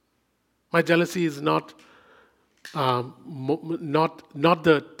my jealousy is not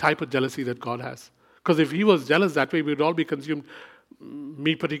the type of jealousy that God has. Because if he was jealous that way, we would all be consumed,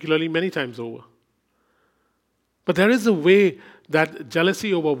 me particularly, many times over. But there is a way that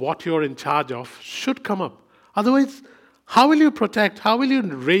jealousy over what you're in charge of should come up. Otherwise, how will you protect? How will you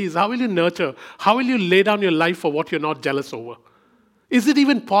raise? How will you nurture? How will you lay down your life for what you're not jealous over? Is it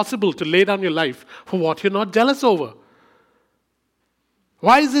even possible to lay down your life for what you're not jealous over?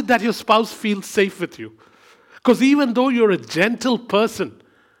 Why is it that your spouse feels safe with you? Because even though you're a gentle person,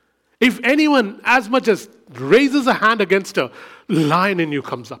 if anyone as much as raises a hand against her, lion in you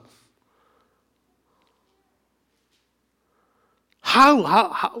comes up.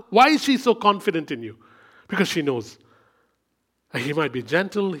 How? Why is she so confident in you? Because she knows. He might be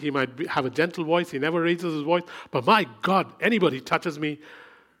gentle, he might have a gentle voice, he never raises his voice, but my God, anybody touches me,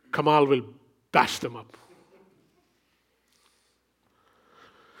 Kamal will bash them up.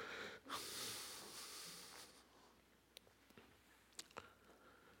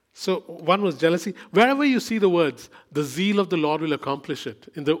 So one was jealousy. Wherever you see the words, the zeal of the Lord will accomplish it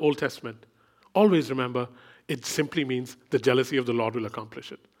in the Old Testament, always remember, it simply means the jealousy of the Lord will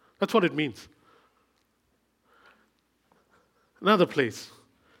accomplish it. That's what it means. Another place.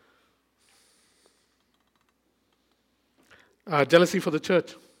 Jealousy for the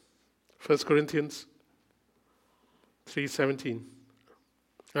church. 1 Corinthians 3:17.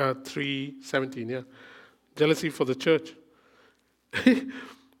 3:17, yeah. Jealousy for the church.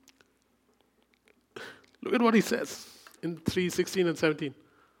 Look at what he says in 3:16 and 17.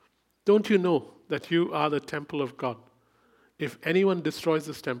 Don't you know that you are the temple of God? If anyone destroys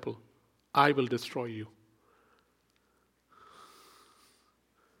this temple, I will destroy you.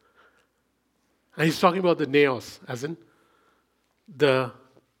 And he's talking about the naos, as in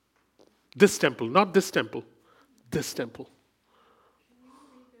this temple, not this temple, this temple.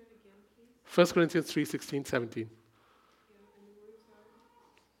 1 Corinthians 3:16, 17.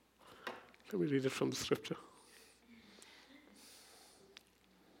 Let me read it from the scripture.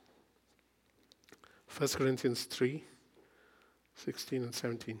 1 Corinthians 3:16 and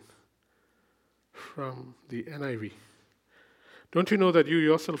 17. From the NIV. Don't you know that you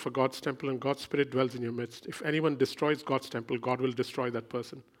yourself are God's temple and God's Spirit dwells in your midst? If anyone destroys God's temple, God will destroy that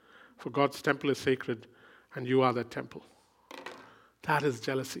person. For God's temple is sacred and you are that temple. That is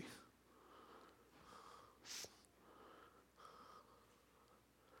jealousy.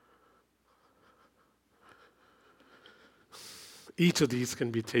 Each of these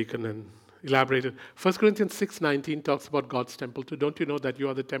can be taken and elaborated. 1 Corinthians 6:19 talks about God's temple too. Don't you know that you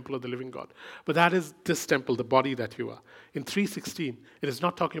are the temple of the living God? But that is this temple, the body that you are. In 3:16, it is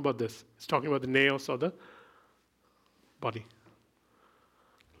not talking about this. It's talking about the naos or the body.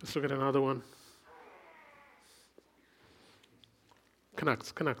 Let's look at another one.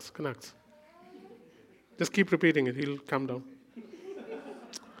 Canucks. Just keep repeating it. He'll come down.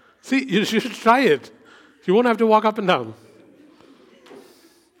 See, you should try it. You won't have to walk up and down.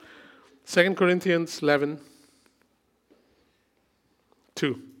 2 Corinthians 11:2.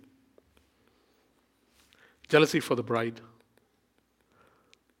 Jealousy for the bride.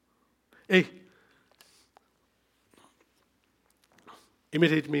 Hey,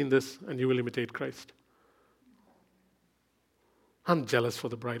 imitate me in this and you will imitate Christ. I'm jealous for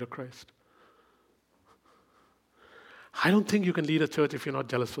the bride of Christ. I don't think you can lead a church if you're not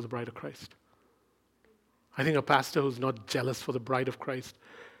jealous for the bride of Christ. I think a pastor who's not jealous for the bride of Christ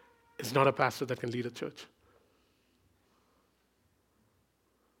is not a pastor that can lead a church.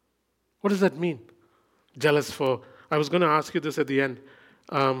 What does that mean? Jealous for, I was going to ask you this at the end.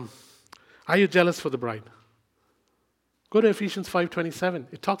 Are you jealous for the bride? Go to Ephesians 5:27.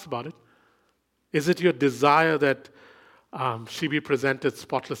 It talks about it. Is it your desire that she be presented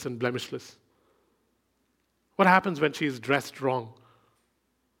spotless and blemishless? What happens when she is dressed wrong?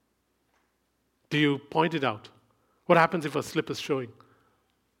 Do you point it out? What happens if her slip is showing?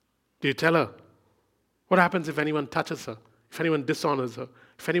 Do you tell her? What happens if anyone touches her? If anyone dishonors her?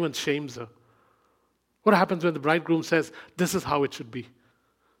 If anyone shames her? What happens when the bridegroom says, this is how it should be?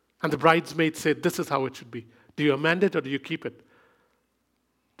 And the bridesmaids say, this is how it should be. Do you amend it or do you keep it?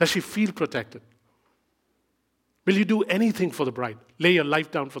 Does she feel protected? Will you do anything for the bride? Lay your life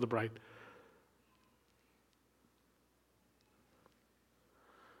down for the bride.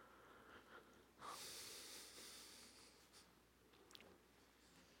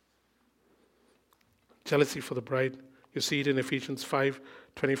 Jealousy for the bride. You see it in Ephesians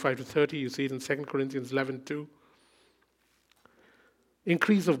 5:25-30. You see it in 2 Corinthians 11:2.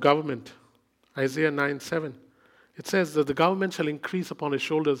 Increase of government. Isaiah 9:7. It says that the government shall increase upon his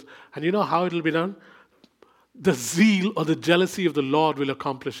shoulders. And you know how it will be done? The zeal or the jealousy of the Lord will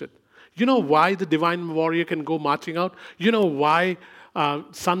accomplish it. You know why the divine warrior can go marching out? You know why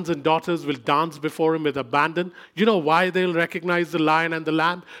sons and daughters will dance before him with abandon? You know why they'll recognize the lion and the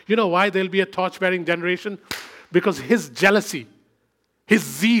lamb? You know why there'll be a torch-bearing generation? because his jealousy, his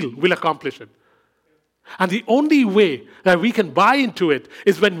zeal will accomplish it. And the only way that we can buy into it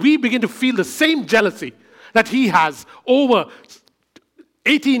is when we begin to feel the same jealousy that he has over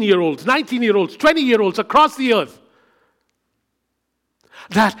 18-year-olds, 19-year-olds, 20-year-olds across the earth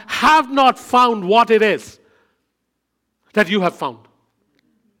that have not found what it is that you have found.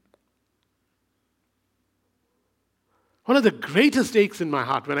 One of the greatest aches in my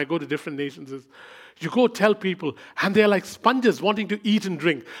heart when I go to different nations is you go tell people and they're like sponges wanting to eat and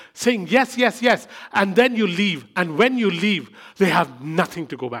drink, saying yes, yes, yes, and then you leave. And when you leave, they have nothing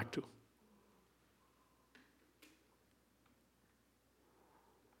to go back to.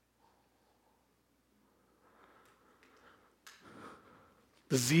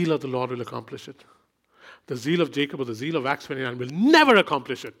 The zeal of the Lord will accomplish it. The zeal of Jacob or the zeal of Acts 29 will never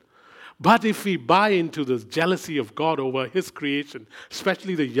accomplish it. But if we buy into this jealousy of God over his creation,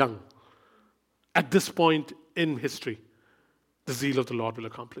 especially the young, at this point in history, the zeal of the Lord will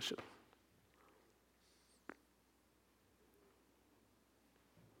accomplish it.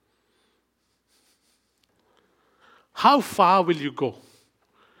 How far will you go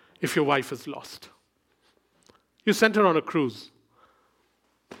if your wife is lost? You sent her on a cruise.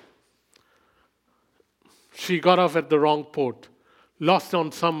 She got off at the wrong port, lost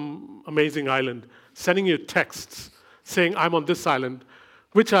on some amazing island, sending you texts saying, I'm on this island.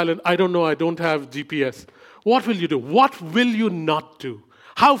 Which island? I don't know. I don't have GPS. What will you do? What will you not do?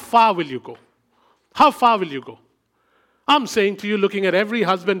 How far will you go? How far will you go? I'm saying to you, looking at every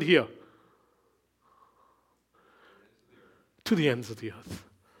husband here, to the ends of the earth.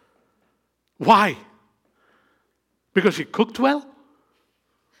 Why? Because she cooked well?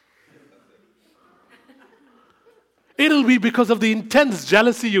 It'll be because of the intense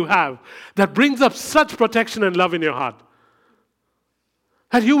jealousy you have that brings up such protection and love in your heart.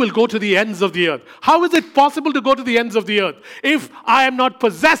 And you will go to the ends of the earth. How is it possible to go to the ends of the earth if I am not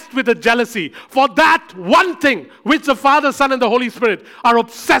possessed with a jealousy for that one thing which the Father, Son, and the Holy Spirit are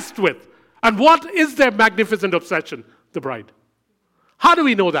obsessed with? And what is their magnificent obsession? The bride. How do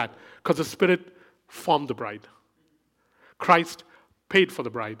we know that? Because the Spirit formed the bride. Christ paid for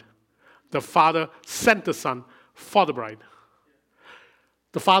the bride. The Father sent the Son for the bride.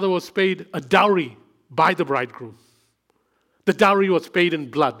 The Father was paid a dowry by the bridegroom. The dowry was paid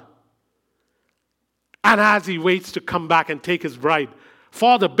in blood. And as he waits to come back and take his bride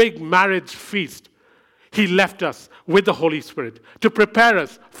for the big marriage feast, he left us with the Holy Spirit to prepare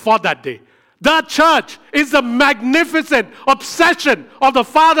us for that day. The church is the magnificent obsession of the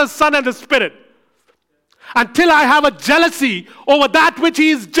Father, Son, and the Spirit. Until I have a jealousy over that which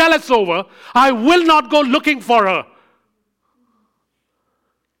he is jealous over, I will not go looking for her.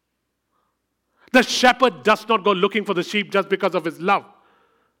 The shepherd does not go looking for the sheep just because of his love.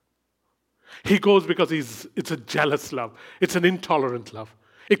 He goes because it's a jealous love. It's an intolerant love.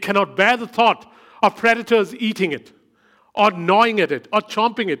 It cannot bear the thought of predators eating it, or gnawing at it, or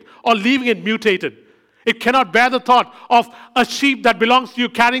chomping it, or leaving it mutated. It cannot bear the thought of a sheep that belongs to you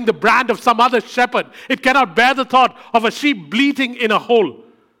carrying the brand of some other shepherd. It cannot bear the thought of a sheep bleating in a hole.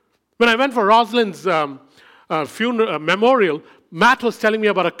 When I went for Rosalind's funeral memorial, Matt was telling me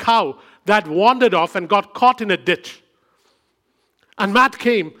about a cow that wandered off and got caught in a ditch. And Matt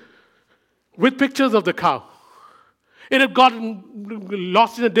came with pictures of the cow. It had gotten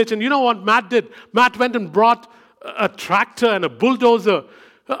lost in a ditch. And you know what Matt did? Matt went and brought a tractor and a bulldozer.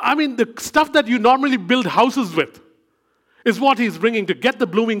 I mean, the stuff that you normally build houses with is what he's bringing to get the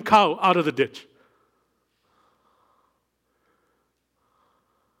blooming cow out of the ditch.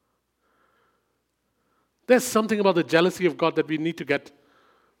 There's something about the jealousy of God that we need to get.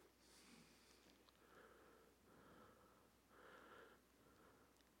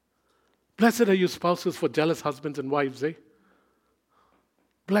 Blessed are you spouses for jealous husbands and wives, eh?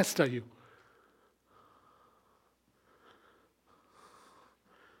 Blessed are you.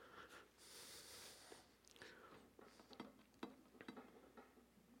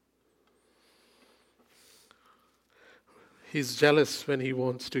 He's jealous when he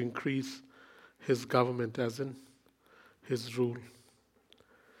wants to increase his government, as in his rule.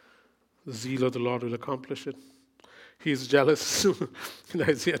 The zeal of the Lord will accomplish it. He's jealous in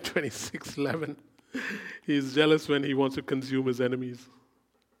Isaiah 26:11. He's jealous when he wants to consume his enemies.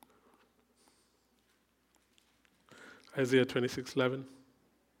 Isaiah 26:11.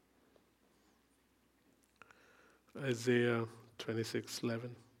 Isaiah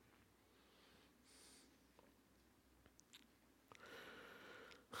 26:11.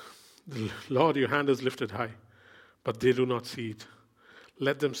 Lord, your hand is lifted high, but they do not see it.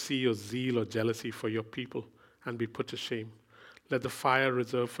 Let them see your zeal or jealousy for your people and be put to shame. Let the fire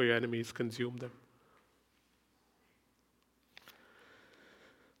reserved for your enemies consume them.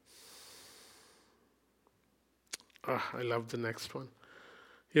 I love the next one.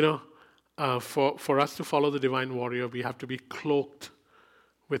 You know, for us to follow the divine warrior, we have to be cloaked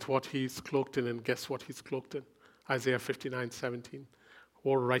with what he's cloaked in. And guess what he's cloaked in? Isaiah 59:17.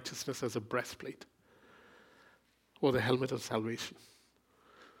 Wore righteousness as a breastplate. Wore the helmet of salvation.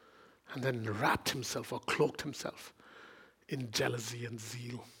 And then wrapped himself or cloaked himself in jealousy and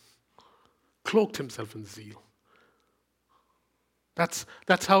zeal. Cloaked himself in zeal. That's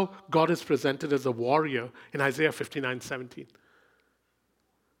how God is presented as a warrior in Isaiah 59:17.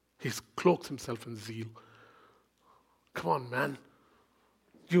 He's cloaked himself in zeal. Come on, man.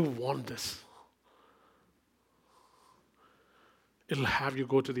 You want this. It'll have you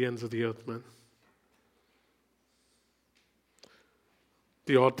go to the ends of the earth, man.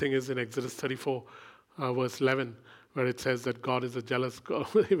 The odd thing is in Exodus 34, verse 11, where it says that God is a jealous God.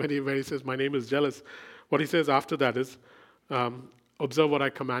 when he says, my name is jealous, what he says after that is, observe what I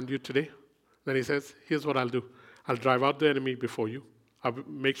command you today. Then he says, here's what I'll do. I'll drive out the enemy before you. I'll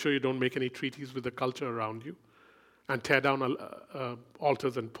make sure you don't make any treaties with the culture around you and tear down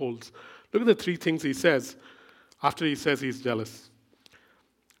altars and poles. Look at the three things he says after he says he's jealous.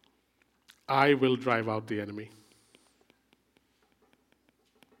 I will drive out the enemy.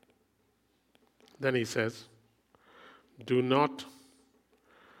 Then he says, do not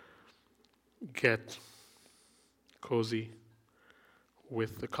get cozy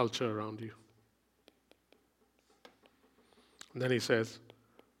with the culture around you. And then he says,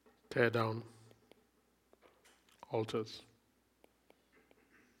 tear down altars.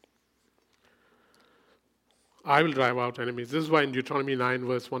 I will drive out enemies. This is why in Deuteronomy 9,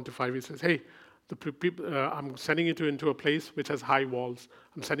 verse 1 to 5, he says, hey, I'm sending you into a place which has high walls.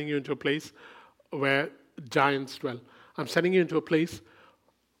 I'm sending you into a place where giants dwell. I'm sending you into a place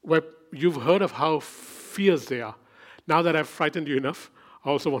where you've heard of how fierce they are. Now that I've frightened you enough, I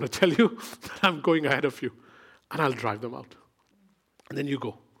also want to tell you that I'm going ahead of you, and I'll drive them out. And then you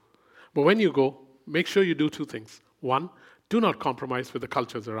go. But when you go, make sure you do two things. One, do not compromise with the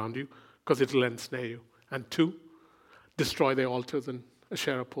cultures around you, because it'll ensnare you. And two, destroy their altars and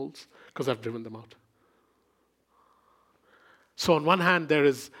Asherah poles, because I've driven them out. So on one hand, there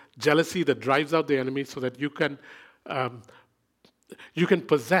is jealousy that drives out the enemy so that you can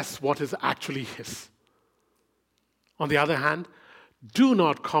possess what is actually his. On the other hand, do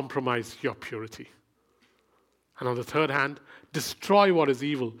not compromise your purity. And on the third hand, destroy what is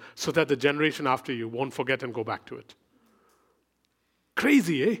evil so that the generation after you won't forget and go back to it.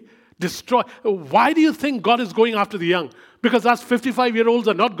 Crazy, eh? Destroy. Why do you think God is going after the young? Because us 55-year-olds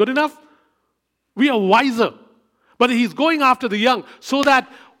are not good enough? We are wiser. But he's going after the young so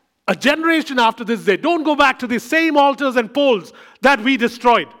that a generation after this, they don't go back to the same altars and poles that we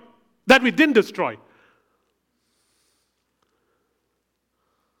destroyed, that we didn't destroy.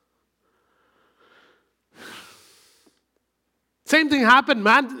 Same thing happened,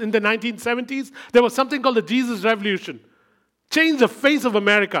 man, in the 1970s. There was something called the Jesus Revolution. Changed the face of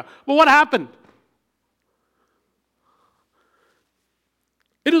America. But what happened?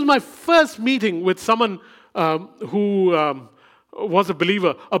 It was my first meeting with someone who was a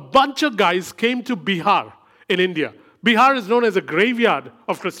believer. A bunch of guys came to Bihar in India. Bihar is known as a graveyard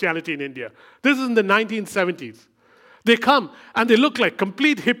of Christianity in India. This is in the 1970s. They come and they look like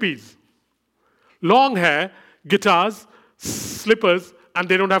complete hippies. Long hair, guitars, slippers, and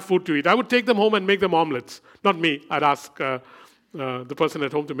they don't have food to eat. I would take them home and make them omelets. Not me. I'd ask the person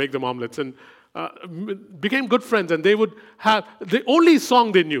at home to make them omelets. And became good friends. And they would have, the only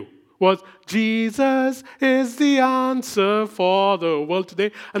song they knew was, Jesus is the answer for the world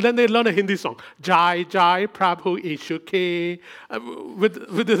today. And then they'd learn a Hindi song. Jai Jai Prabhu Ishu Ke,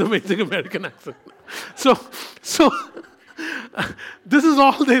 with this amazing American accent. So this is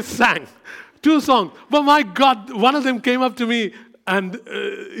all they sang. 2 songs. But my God, one of them came up to me and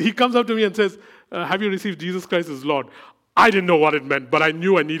he comes up to me and says, have you received Jesus Christ as Lord? I didn't know what it meant, but I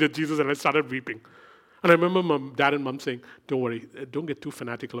knew I needed Jesus and I started weeping. And I remember my dad and mom saying, don't worry, don't get too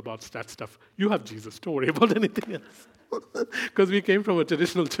fanatical about that stuff. You have Jesus, don't worry about anything else. Because we came from a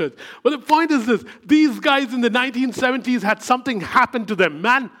traditional church. But the point is this, these guys in the 1970s had something happen to them,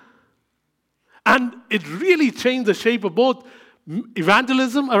 man. And it really changed the shape of both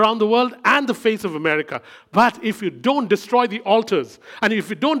evangelism around the world and the face of America. But if you don't destroy the altars, and if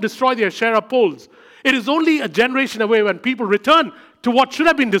you don't destroy the Asherah poles, it is only a generation away when people return to what should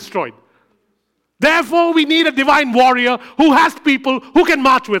have been destroyed. Therefore, we need a divine warrior who has people who can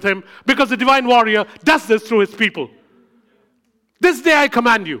march with him, because the divine warrior does this through his people. This day I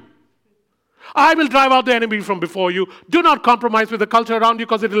command you. I will drive out the enemy from before you. Do not compromise with the culture around you,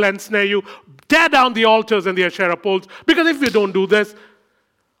 because it will ensnare you. Tear down the altars and the Asherah poles, because if you don't do this,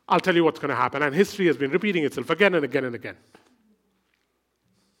 I'll tell you what's going to happen. And history has been repeating itself again and again and again.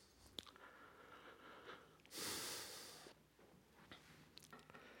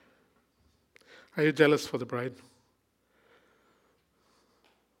 Are you jealous for the bride?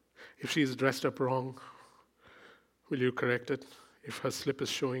 If she is dressed up wrong, will you correct it? If her slip is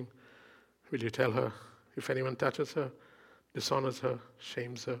showing, will you tell her? If anyone touches her, dishonors her,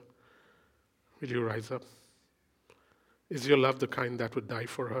 shames her, will you rise up? Is your love the kind that would die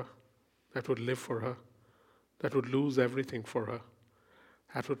for her, that would live for her, that would lose everything for her,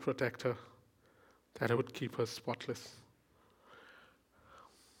 that would protect her, that would keep her spotless?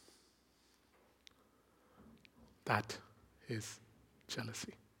 That is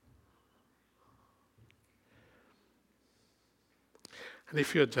jealousy. And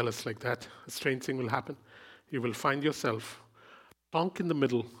if you're jealous like that, a strange thing will happen. You will find yourself plonk in the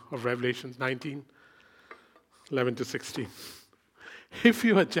middle of Revelation 19, 11 to 16. If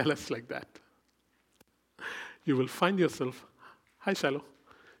you are jealous like that, you will find yourself, hi Shiloh,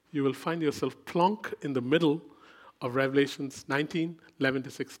 you will find yourself plonk in the middle of Revelations 19, 11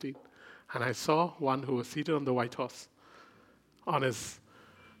 to 16. And I saw one who was seated on the white horse. On his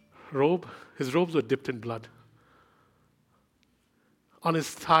robes were dipped in blood. On his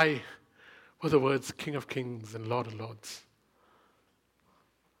thigh were the words, King of Kings and Lord of Lords.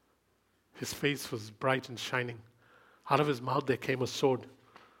 His face was bright and shining. Out of his mouth there came a sword.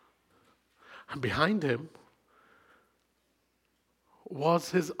 And behind him was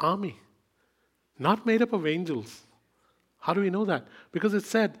his army, not made up of angels. How do we know that? Because it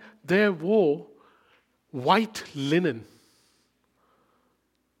said they wore white linen.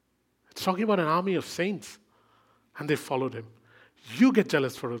 It's talking about an army of saints. And they followed him. You get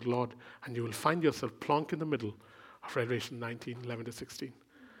jealous for the Lord, and you will find yourself plonk in the middle of Revelation 19, 11 to 16.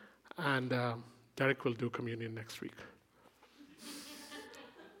 And Derek will do communion next week.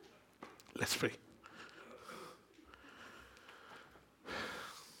 Let's pray.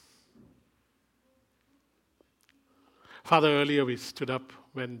 Father, earlier we stood up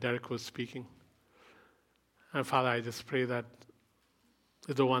when Derek was speaking. And Father, I just pray that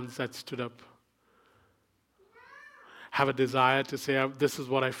the ones that stood up have a desire to say, this is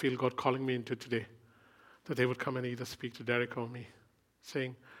what I feel God calling me into today. That they would come and either speak to Derek or me,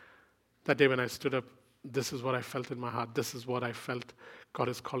 saying, that day when I stood up, this is what I felt in my heart. This is what I felt God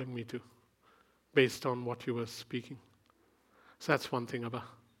is calling me to, based on what you were speaking. So that's one thing, Abba.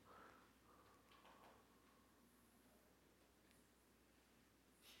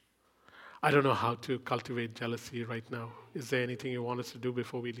 I don't know how to cultivate jealousy right now. Is there anything you want us to do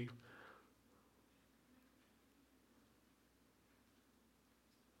before we leave?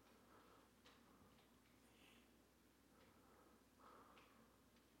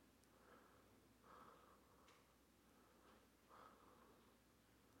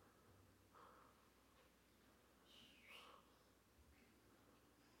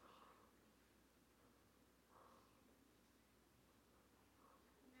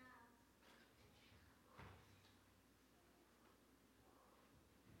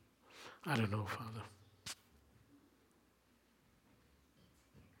 I don't know, Father.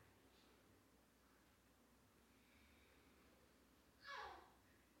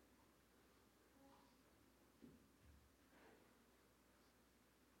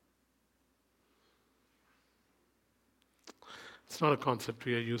 It's not a concept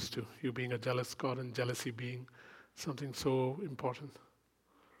we are used to, you being a jealous God and jealousy being something so important.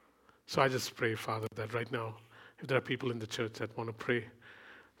 So I just pray, Father, that right now, if there are people in the church that want to pray,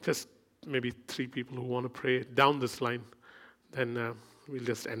 just maybe 3 people who want to pray down this line, then we'll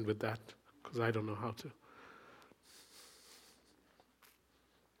just end with that, because I don't know how to.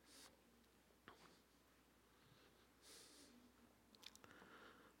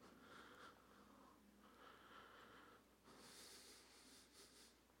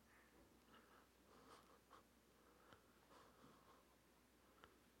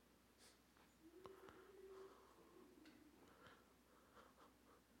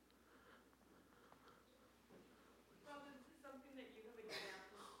 Father, this is something that you have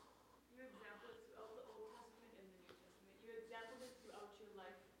exampled. You exampled it throughout the Old Testament and the New Testament. You exampled it throughout your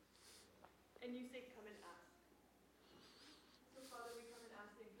life. And you say, come and ask. So, Father, we come and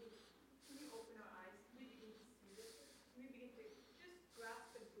ask, saying, hey, can you open our eyes? Can we begin to see this? Can we begin to just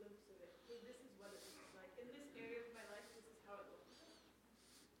grasp a glimpse of it? Hey, this is what it looks like. In this area of my life, this is how it looks.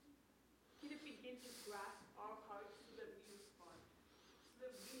 Can it begin to grasp our hearts so that we respond?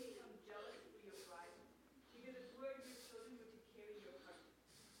 So that we become jealous for your bride? Because if we're your children, we're to carry your heart.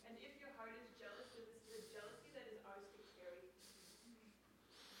 And if your heart is jealous, then this is a jealousy that is ours to carry.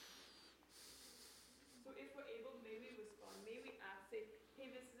 So if we're able, may we respond. May we ask, say, hey,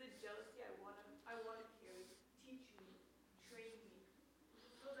 this is a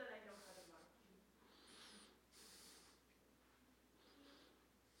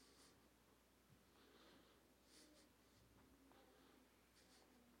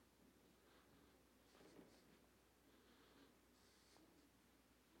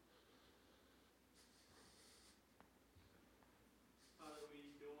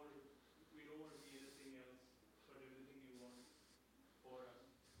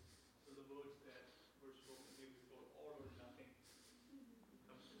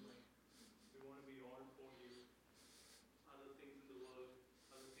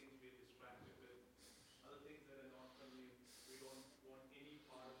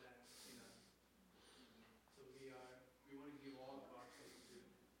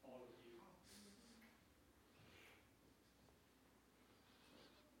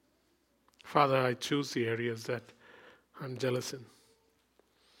Father, I choose the areas that I'm jealous in.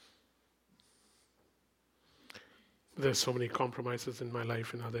 There's so many compromises in my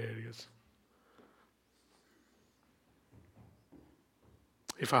life in other areas.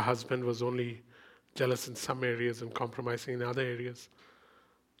 If our husband was only jealous in some areas and compromising in other areas,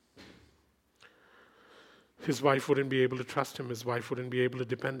 his wife wouldn't be able to trust him. His wife wouldn't be able to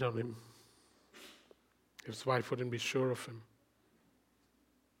depend on him. His wife wouldn't be sure of him.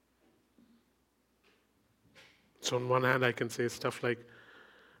 So on one hand, I can say stuff like,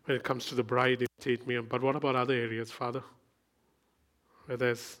 when it comes to the bride, imitate me. But what about other areas, Father, where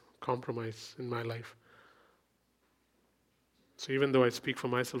there's compromise in my life? So even though I speak for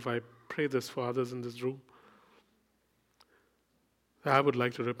myself, I pray this for others in this room. I would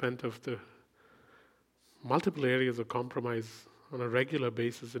like to repent of the multiple areas of compromise on a regular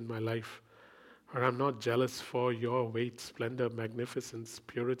basis in my life, where I'm not jealous for your weight, splendor, magnificence,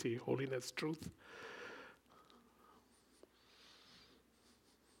 purity, holiness, truth.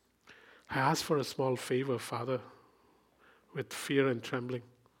 I ask for a small favor, Father, with fear and trembling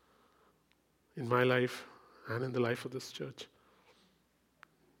in my life and in the life of this church.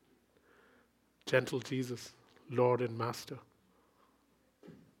 Gentle Jesus, Lord and Master,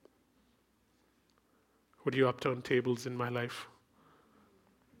 would you upturn tables in my life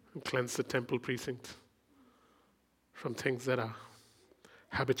and cleanse the temple precinct from things that are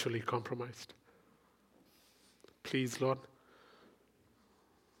habitually compromised? Please, Lord,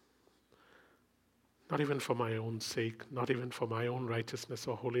 not even for my own sake, not even for my own righteousness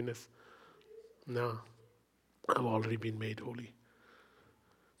or holiness. No, I've already been made holy.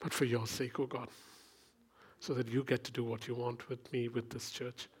 But for your sake, oh God, so that you get to do what you want with me, with this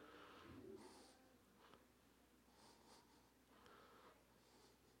church.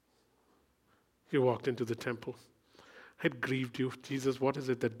 You walked into the temple. It grieved you. Jesus, what is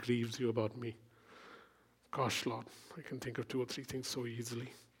it that grieves you about me? Gosh, Lord, I can think of 2 or 3 things so easily.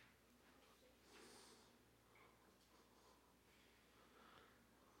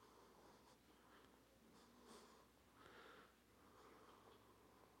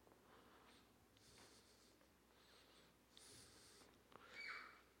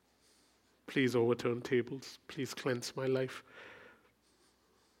 Please overturn tables. Please cleanse my life.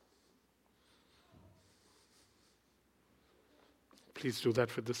 Please do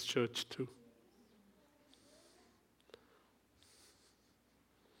that for this church too.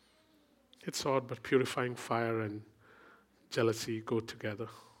 It's odd, but purifying fire and jealousy go together.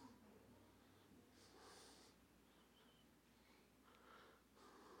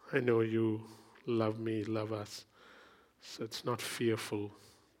 I know you love me, love us, so it's not fearful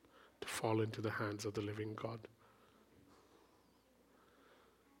to fall into the hands of the living God.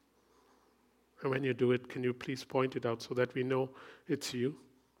 And when you do it, can you please point it out so that we know it's you?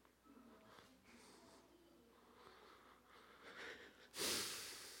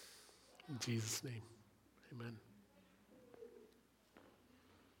 In Jesus' name, amen.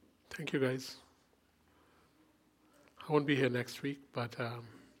 Thank you, guys. I won't be here next week, but I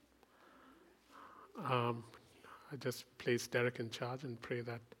just place Derek in charge and pray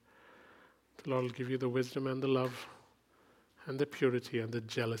that the Lord will give you the wisdom and the love and the purity and the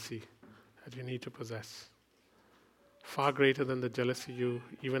jealousy that you need to possess. Far greater than the jealousy you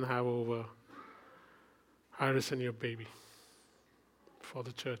even have over Iris and your baby for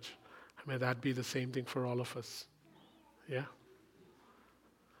the church. May that be the same thing for all of us. Yeah?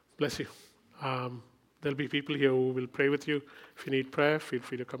 Bless you. There'll be people here who will pray with you. If you need prayer, feel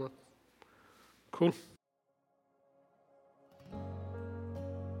free to come up. Cool.